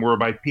about him were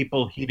by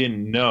people he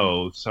didn't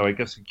know, so I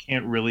guess it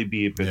can't really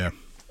be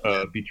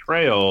a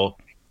betrayal.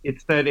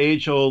 It's that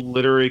age-old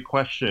literary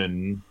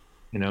question,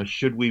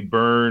 should we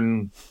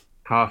burn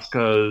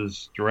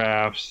Kafka's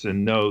drafts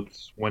and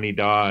notes when he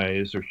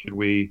dies, or should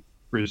we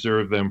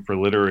preserve them for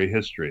literary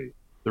history?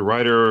 The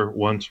writer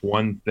wants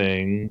one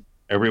thing,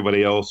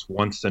 everybody else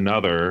wants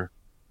another.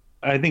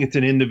 I think it's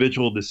an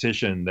individual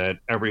decision that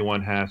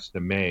everyone has to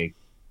make.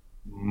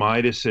 My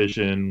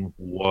decision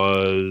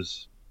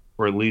was,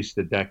 for at least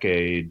a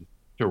decade,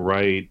 to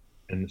write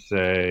and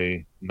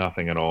say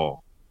nothing at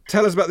all.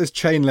 Tell us about this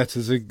chain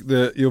letters.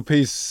 Your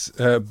piece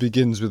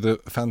begins with a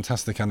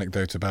fantastic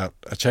anecdote about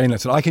a chain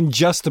letter. I can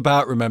just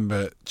about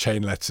remember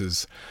chain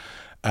letters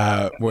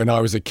when I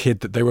was a kid,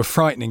 that they were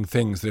frightening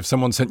things. That if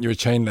someone sent you a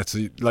chain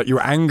letter, like, you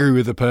were angry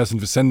with the person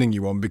for sending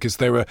you one, because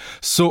they were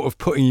sort of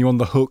putting you on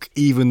the hook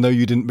even though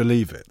you didn't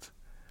believe it.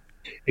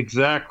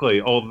 Exactly.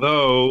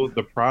 Although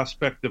the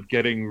prospect of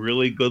getting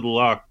really good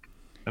luck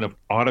kind of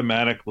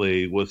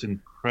automatically was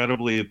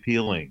incredibly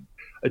appealing.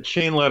 A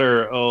chain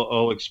letter,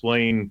 I'll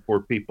explain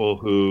for people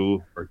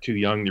who are too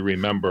young to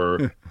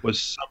remember, was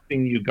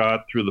something you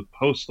got through the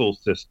postal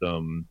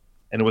system,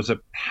 and it was a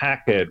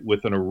packet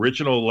with an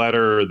original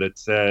letter that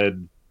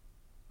said,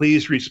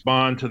 please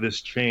respond to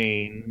this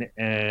chain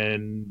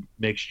and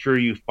make sure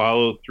you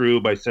follow through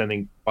by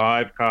sending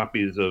 5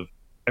 copies of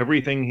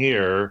everything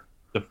here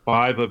to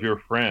 5 of your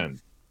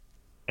friends.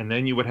 And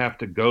then you would have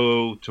to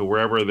go to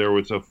wherever there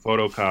was a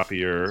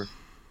photocopier,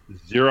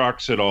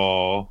 Xerox it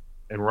all,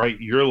 and write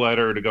your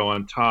letter to go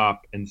on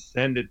top and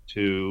send it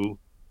to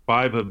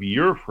 5 of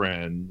your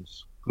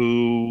friends,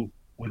 who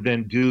would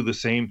then do the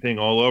same thing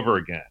all over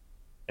again.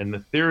 And the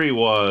theory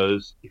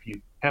was, if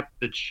you kept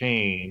the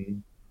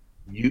chain,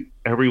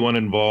 everyone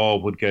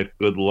involved would get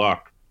good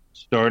luck,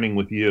 starting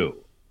with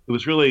you. It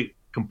was really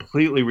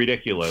completely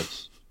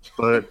ridiculous,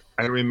 but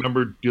I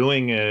remember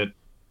doing it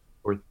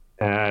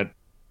at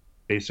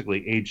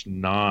basically age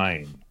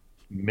 9,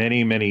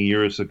 many, many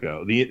years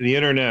ago. The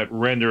internet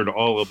rendered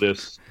all of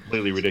this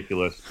completely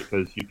ridiculous,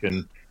 because you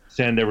can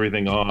send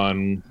everything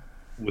on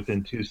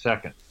within 2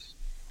 seconds.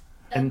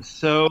 And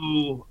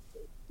so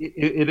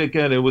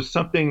it was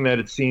something that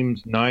it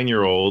seems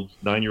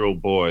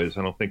 9-year-old boys,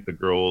 I don't think the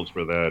girls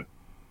were that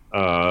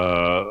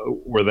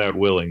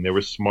willing. They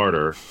were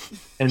smarter.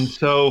 And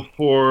so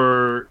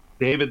for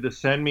David to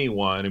send me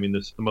one, I mean,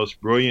 the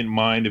most brilliant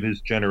mind of his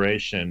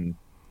generation,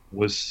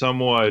 was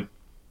somewhat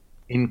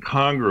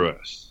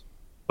incongruous.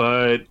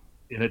 But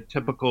in a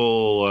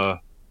typical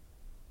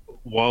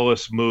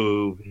Wallace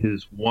move,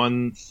 his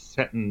one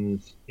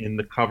sentence in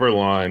the cover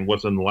line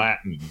was in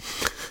Latin,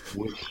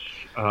 which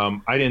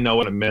I didn't know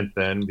what it meant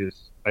then,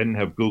 because I didn't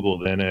have Google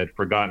then. I had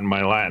forgotten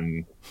my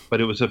Latin. But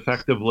it was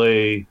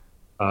effectively,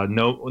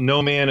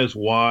 No man is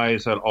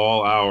wise at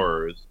all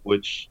hours,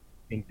 which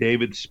in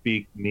David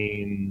speak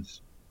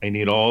means I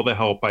need all the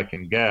help I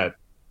can get.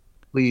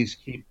 Please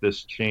keep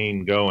this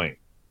chain going.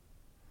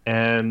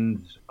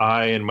 And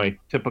I, in my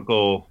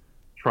typical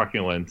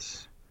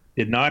truculence,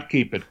 did not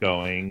keep it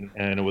going,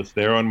 and it was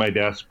there on my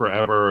desk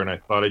forever, and I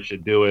thought I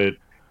should do it,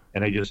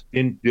 and I just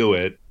didn't do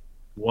it.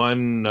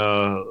 One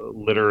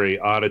literary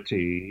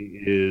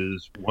oddity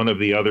is one of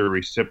the other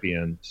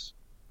recipients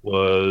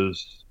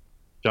was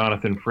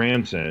Jonathan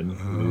Franzen,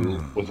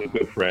 who was a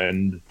good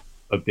friend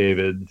of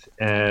David's,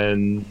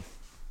 and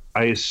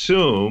I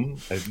assume,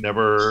 I've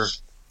never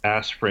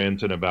asked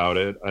Franzen about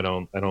it, I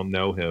don't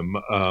know him,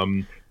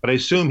 but I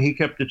assume he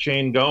kept the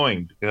chain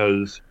going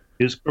because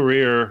his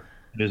career,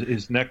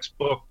 his next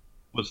book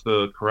was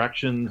The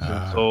Corrections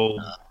and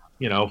sold,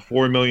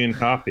 4 million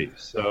copies.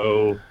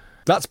 So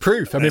that's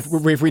proof. I mean,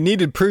 if we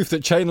needed proof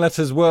that chain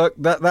letters work,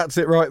 that's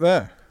it right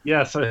there.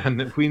 Yes,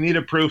 and if we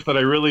needed proof that I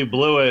really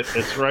blew it,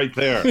 it's right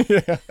there.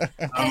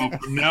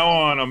 From now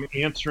on, I'm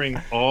answering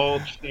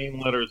all chain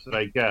letters that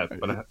I get,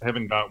 but I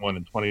haven't got one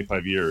in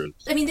 25 years.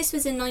 I mean, this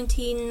was in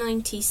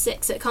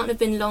 1996, so it can't have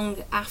been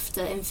long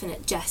after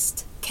Infinite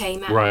Jest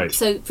came out. Right.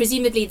 So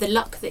presumably the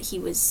luck that he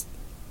was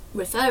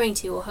referring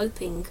to or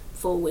hoping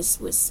for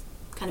was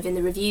kind of in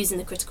the reviews and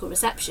the critical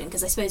reception,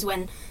 because I suppose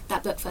when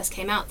that book first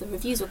came out, the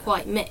reviews were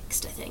quite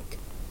mixed, I think.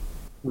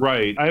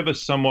 Right. I have a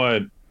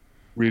somewhat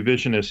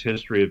revisionist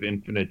history of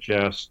Infinite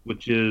Jest,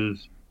 which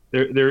is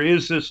there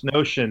is this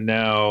notion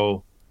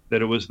now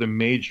that it was the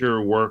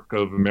major work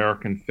of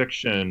American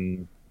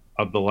fiction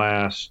of the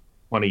last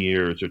 20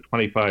 years or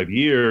 25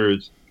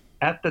 years.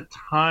 At the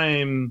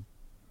time,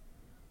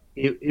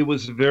 it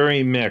was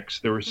very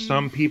mixed. There were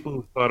some people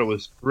who thought it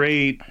was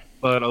great,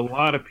 but a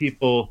lot of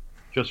people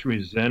just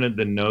resented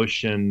the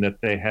notion that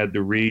they had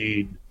to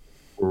read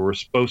or were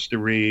supposed to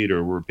read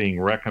or were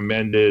being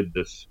recommended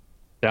this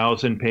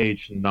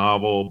 1,000-page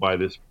novel by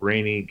this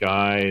brainy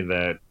guy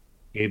that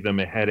gave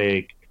them a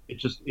headache.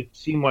 It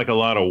seemed like a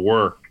lot of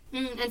work.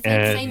 And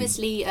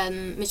famously,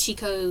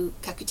 Michiko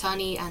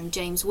Kakutani and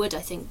James Wood, I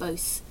think,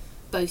 both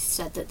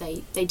said that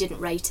they didn't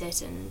rate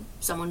it, and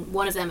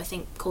one of them, I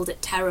think, called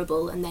it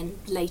terrible, and then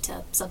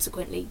later,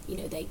 subsequently,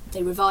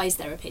 they revised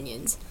their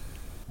opinions.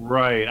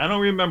 Right. I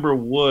don't remember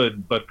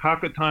Wood, but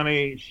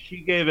Kakutani,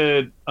 she gave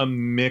it a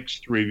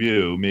mixed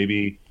review,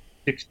 maybe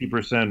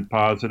 60%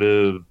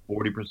 positive,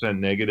 40%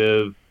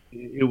 negative.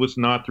 It was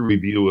not the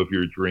review of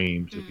your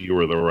dreams if you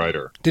were the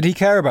writer. Did he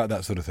care about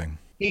that sort of thing?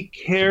 He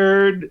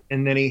cared,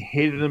 and then he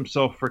hated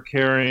himself for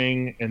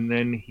caring, and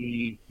then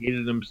he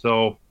hated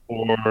himself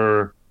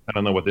for, I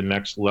don't know what the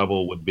next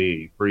level would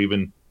be, for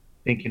even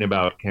thinking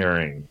about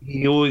caring.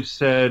 He always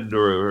said,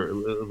 or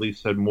at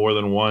least said more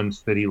than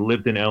once, that he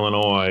lived in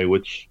Illinois,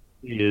 which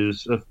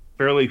is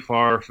fairly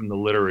far from the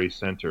literary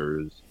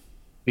centers.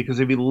 Because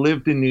if he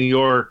lived in New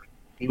York,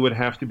 he would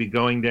have to be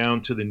going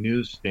down to the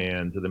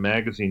newsstand, to the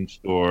magazine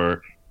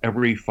store,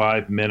 every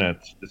 5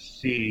 minutes to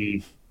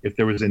see if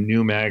there was a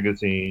new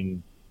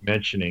magazine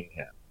mentioning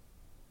him.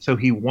 So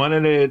he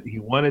wanted it, he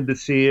wanted to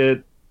see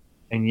it,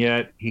 and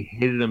yet he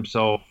hated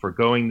himself for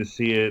going to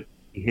see it.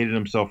 He hated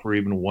himself for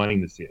even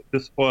wanting to see it.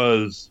 This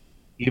was,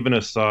 even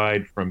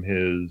aside from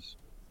his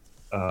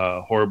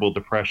horrible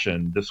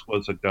depression, this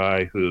was a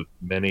guy who had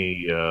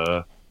many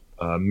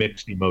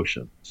mixed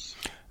emotions.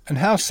 And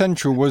how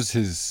central was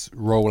his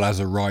role as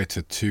a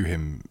writer to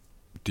him,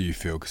 do you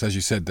feel? Because as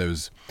you said, there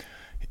was,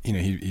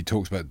 he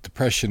talks about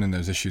depression and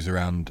those issues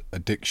around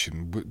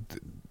addiction.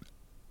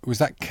 Was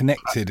that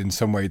connected in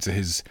some way to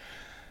his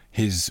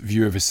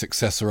view of his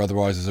success or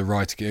otherwise as a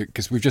writer?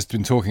 Because we've just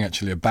been talking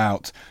actually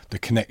about the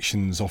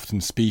connections,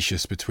 often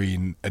specious,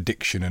 between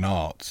addiction and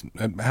art.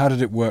 How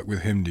did it work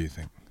with him, do you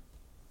think?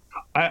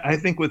 I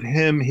think with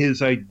him,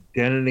 his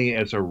identity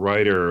as a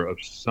writer, of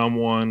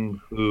someone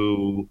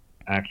who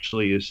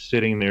actually is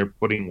sitting there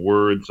putting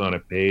words on a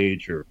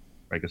page, or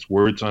I guess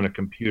words on a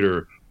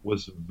computer,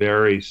 was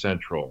very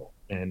central.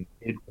 And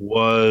it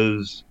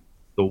was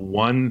the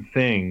one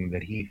thing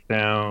that he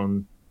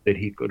found that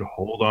he could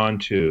hold on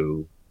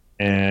to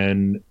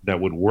and that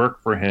would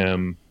work for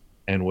him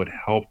and would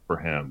help for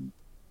him.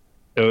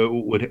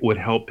 Would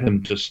help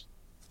him just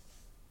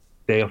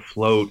stay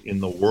afloat in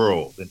the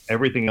world. And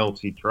everything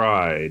else he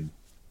tried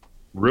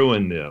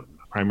ruined him.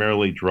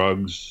 Primarily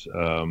drugs,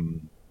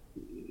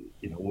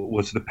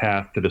 was the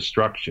path to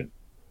destruction.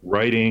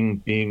 Writing,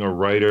 being a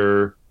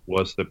writer,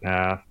 was the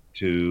path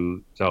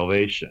to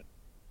salvation.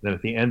 Then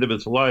at the end of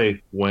his life,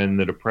 when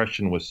the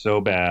depression was so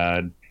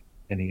bad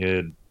and he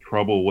had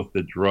trouble with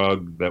the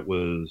drug that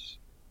was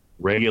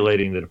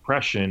regulating the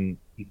depression,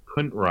 he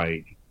couldn't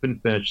write, he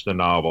couldn't finish the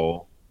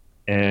novel,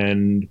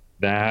 and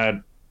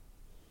that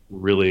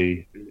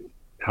really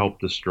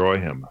helped destroy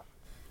him.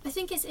 I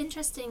think it's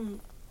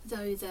interesting,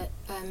 though, that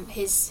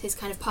his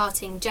kind of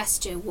parting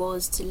gesture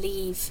was to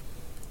leave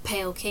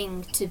Pale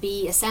King to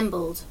be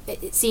assembled.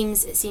 It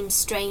seems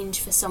strange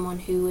for someone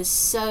who was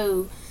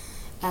so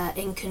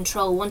in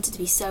control, wanted to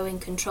be so in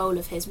control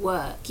of his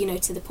work, you know,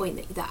 to the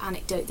point that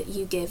anecdote that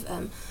you give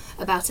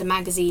about a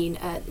magazine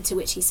to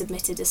which he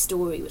submitted a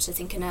story, which I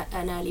think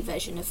an early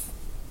version of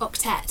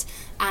Octet,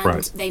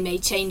 and they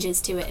made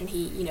changes to it, and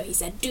he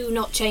said, do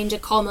not change a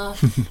comma.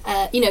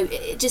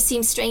 It just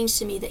seems strange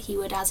to me that he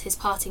would, as his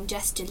parting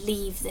gesture,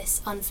 leave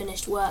this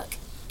unfinished work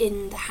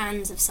in the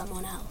hands of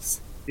someone else.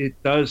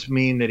 It does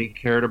mean that he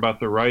cared about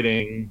the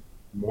writing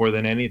more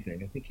than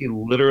anything. I think he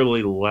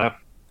literally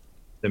left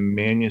the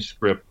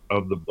manuscript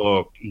of the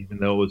book, even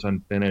though it was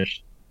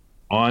unfinished,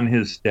 on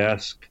his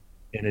desk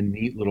in a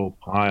neat little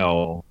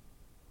pile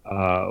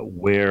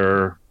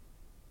where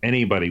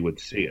anybody would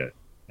see it.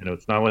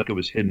 It's not like it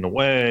was hidden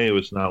away. It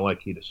was not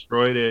like he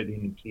destroyed it. He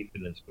didn't keep it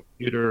in his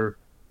computer.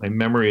 My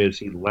memory is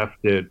he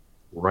left it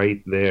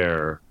right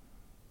there.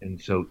 And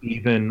so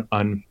even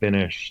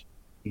unfinished,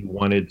 he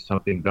wanted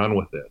something done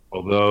with it.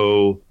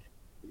 Although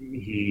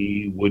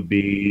he would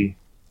be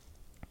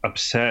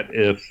upset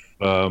if,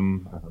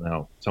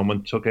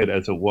 someone took it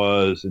as it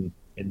was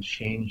and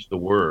changed the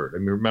word. I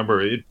mean,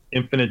 remember,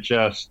 Infinite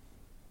Jest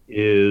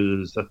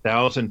is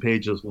 1,000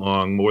 pages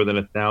long, more than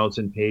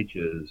 1,000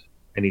 pages.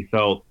 And he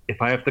felt,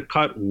 if I have to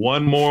cut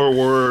one more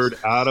word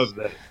out of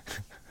it,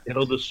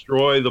 it'll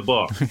destroy the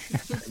book.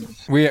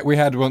 We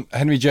had one.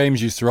 Henry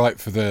James used to write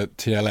for the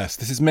TLS.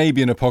 This is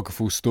maybe an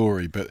apocryphal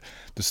story, but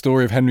the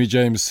story of Henry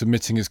James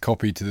submitting his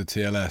copy to the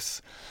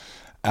TLS,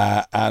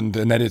 and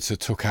an editor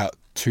took out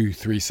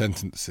 2-3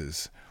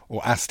 sentences,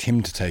 or asked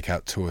him to take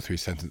out 2 or 3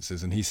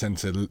 sentences, and he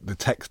sent the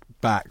text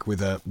back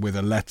with a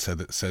letter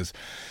that says,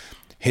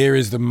 "Here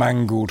is the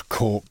mangled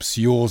corpse.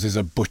 Yours is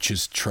a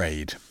butcher's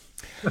trade."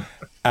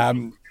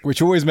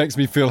 Which always makes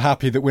me feel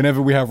happy that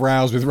whenever we have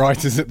rows with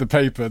writers at the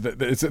paper,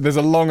 there's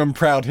a long and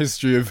proud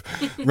history of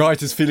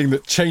writers feeling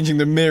that changing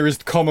the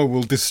merest comma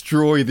will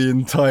destroy the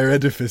entire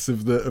edifice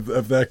of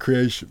their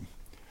creation.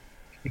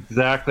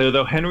 Exactly.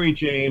 Although Henry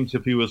James,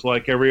 if he was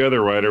like every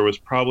other writer, was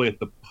probably at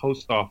the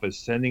post office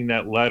sending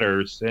that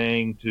letter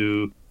saying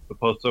to the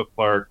postal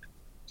clerk,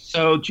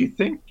 so do you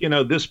think,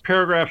 this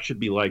paragraph should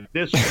be like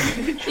this? Do you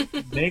think it should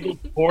be mangled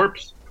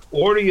corpse?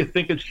 Or do you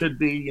think it should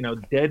be,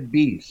 dead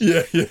beast?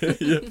 Yeah.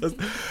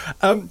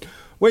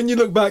 When you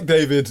look back,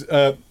 David,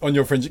 on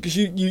your friendship, because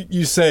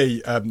you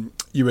say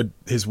you were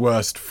his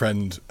worst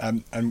friend,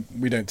 and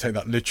we don't take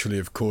that literally,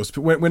 of course,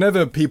 but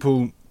whenever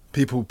people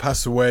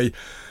pass away,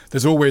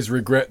 there's always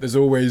regret, there's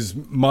always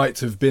might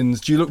have beens.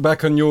 Do you look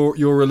back on your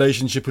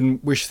relationship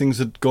and wish things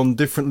had gone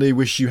differently,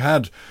 wish you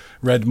had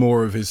read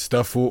more of his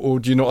stuff, or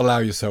do you not allow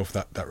yourself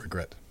that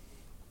regret?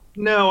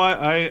 No,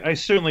 I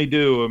certainly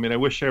do. I mean, I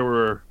wish I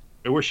were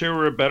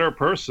a better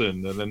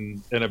person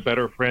and a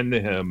better friend to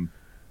him.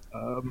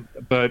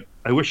 But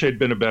I wish I'd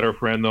been a better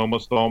friend to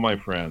almost all my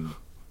friends.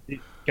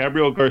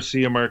 Gabriel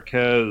Garcia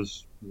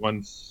Marquez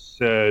once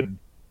said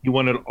he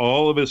wanted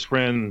all of his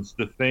friends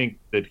to think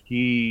that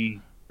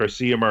he,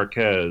 Garcia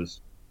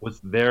Marquez, was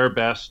their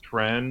best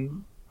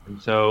friend.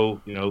 And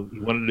so, he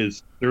wanted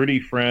his 30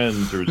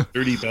 friends or his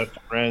 30 best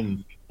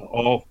friends to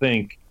all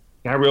think,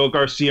 Gabriel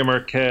Garcia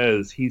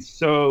Marquez, he's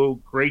so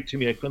great to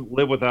me, I couldn't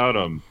live without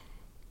him.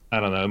 I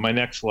don't know. In my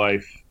next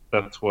life,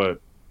 that's what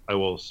I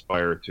will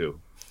aspire to.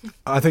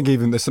 I think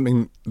even there's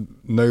something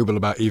noble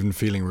about even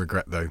feeling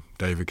regret, though,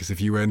 David, because if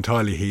you were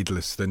entirely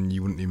heedless, then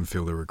you wouldn't even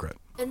feel the regret.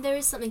 And there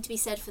is something to be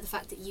said for the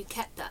fact that you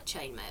kept that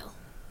chainmail,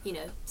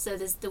 so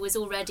there was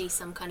already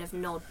some kind of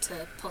nod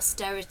to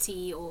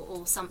posterity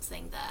or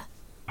something there.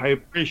 I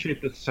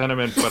appreciate the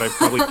sentiment, but I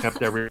probably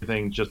kept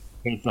everything just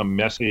in some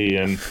messy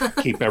and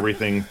keep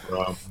everything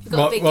from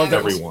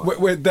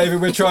everyone.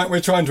 David, we're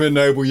trying to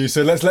ennoble you,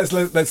 so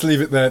let's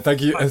leave it there.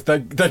 Thank you,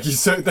 thank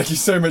you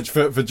so much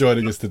for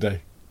joining us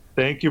today.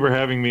 Thank you for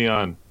having me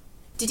on.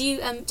 Did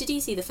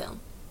you see the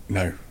film?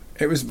 No,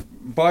 it was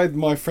by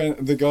my friend,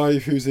 the guy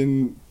who's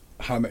in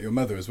How I Met Your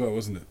Mother as well,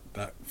 wasn't it?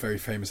 That very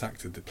famous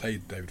actor that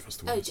played David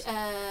Foster Wallace.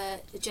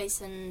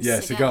 Jason. Yeah,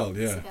 Segel.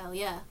 Segel,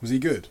 yeah. Was he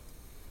good?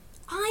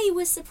 I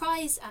was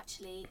surprised,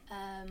 actually.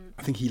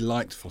 I think he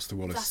liked Foster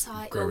Wallace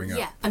growing up.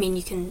 Yeah, I mean,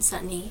 you can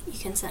certainly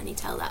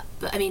tell that.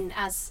 But I mean,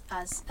 as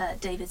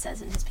David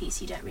says in his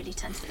piece, you don't really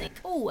tend to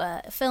think,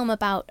 a film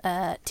about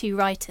 2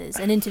 writers,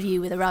 an interview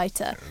with a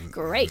writer,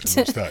 great.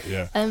 Watch that,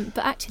 yeah.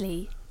 But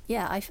actually,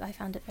 yeah, I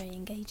found it very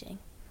engaging.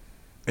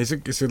 It's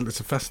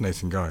a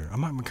fascinating guy.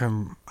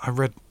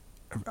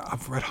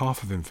 I've read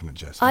half of Infinite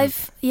Jest.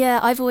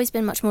 I've always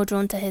been much more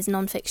drawn to his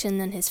non-fiction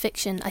than his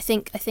fiction. I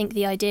think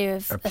the idea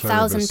of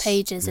 1,000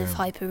 pages of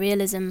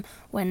hyperrealism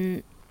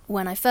when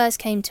I first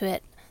came to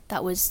it,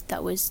 that was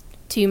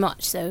too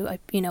much. So I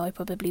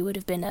probably would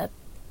have been a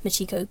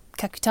Michiko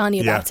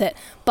Kakutani about it.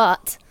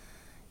 But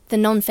the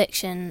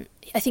non-fiction,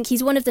 I think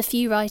he's one of the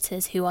few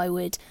writers who I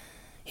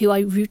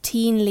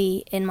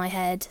routinely in my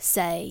head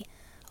say,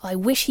 I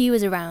wish he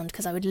was around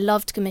because I would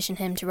love to commission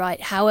him to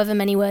write however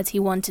many words he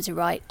wanted to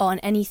write on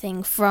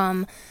anything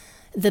from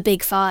the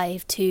Big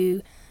Five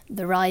to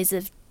the rise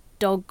of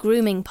dog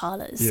grooming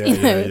parlours.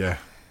 Yeah.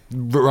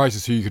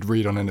 Writers who you could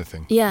read on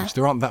anything. Yeah. Which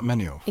there aren't that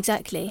many of.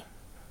 Exactly.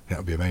 That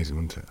would be amazing,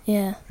 wouldn't it?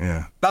 Yeah.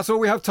 Yeah. That's all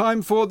we have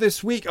time for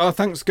this week. Our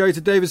thanks go to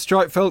David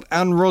Streitfeld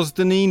and Ros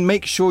Deneen.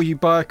 Make sure you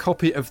buy a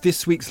copy of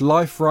this week's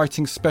Life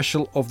Writing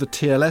special of the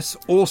TLS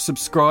or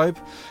subscribe.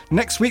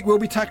 Next week we'll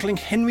be tackling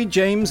Henry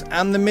James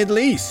and the Middle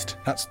East.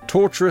 That's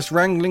torturous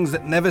wranglings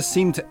that never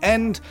seem to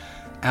end,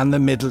 and the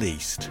Middle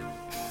East.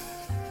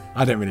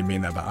 I don't really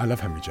mean that, but I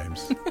love Henry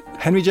James.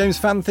 Henry James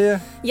fan,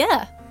 Thea?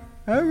 Yeah.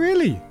 Oh,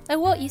 really? Oh,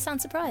 what? You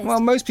sound surprised. Well,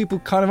 most people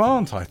kind of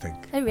aren't, I think.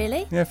 Oh,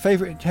 really? Yeah,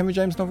 favourite Henry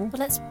James novel? Well,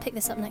 let's pick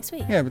this up next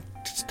week. Yeah, but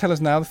just tell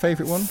us now the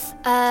favourite one.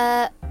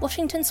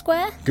 Washington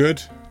Square?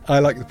 Good. I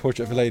like The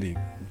Portrait of a Lady,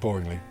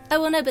 boringly. Oh,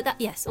 well, no, but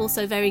that, yes,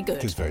 also very good.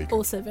 It is very good.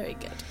 Also very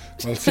good.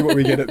 We'll see what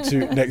we get up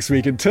to next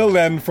week. Until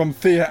then, from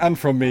Thea and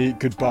from me,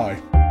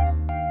 goodbye.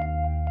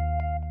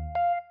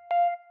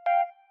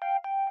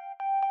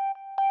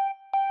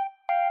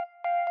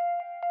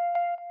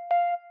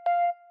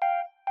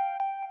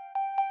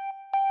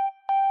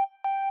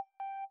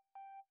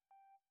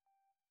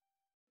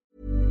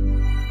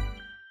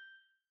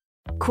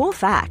 Cool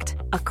fact,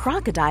 a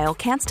crocodile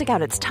can't stick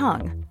out its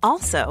tongue.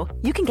 Also,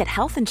 you can get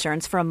health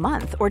insurance for a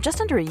month or just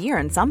under a year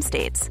in some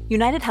states.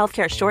 United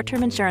Healthcare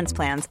short-term insurance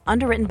plans,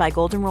 underwritten by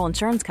Golden Rule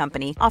Insurance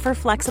Company, offer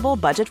flexible,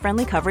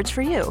 budget-friendly coverage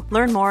for you.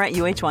 Learn more at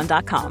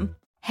uh1.com.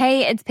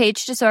 Hey, it's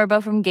Paige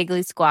DeSorbo from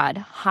Giggly Squad.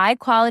 High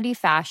quality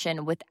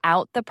fashion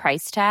without the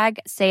price tag.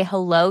 Say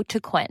hello to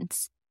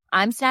Quince.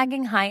 I'm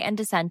snagging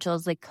high-end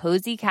essentials like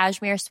cozy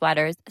cashmere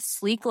sweaters,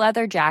 sleek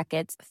leather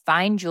jackets,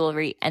 fine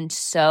jewelry, and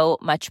so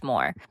much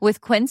more.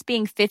 With Quince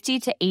being 50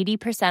 to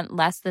 80%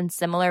 less than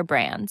similar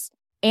brands.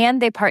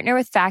 And they partner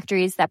with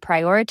factories that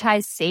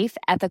prioritize safe,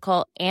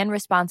 ethical, and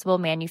responsible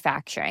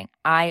manufacturing.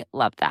 I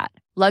love that.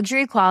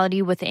 Luxury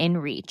quality within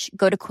reach.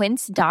 Go to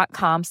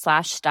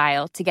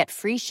quince.com/style to get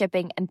free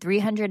shipping and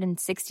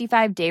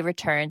 365-day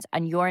returns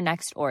on your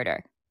next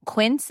order.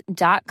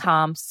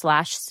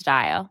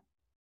 Quince.com/style.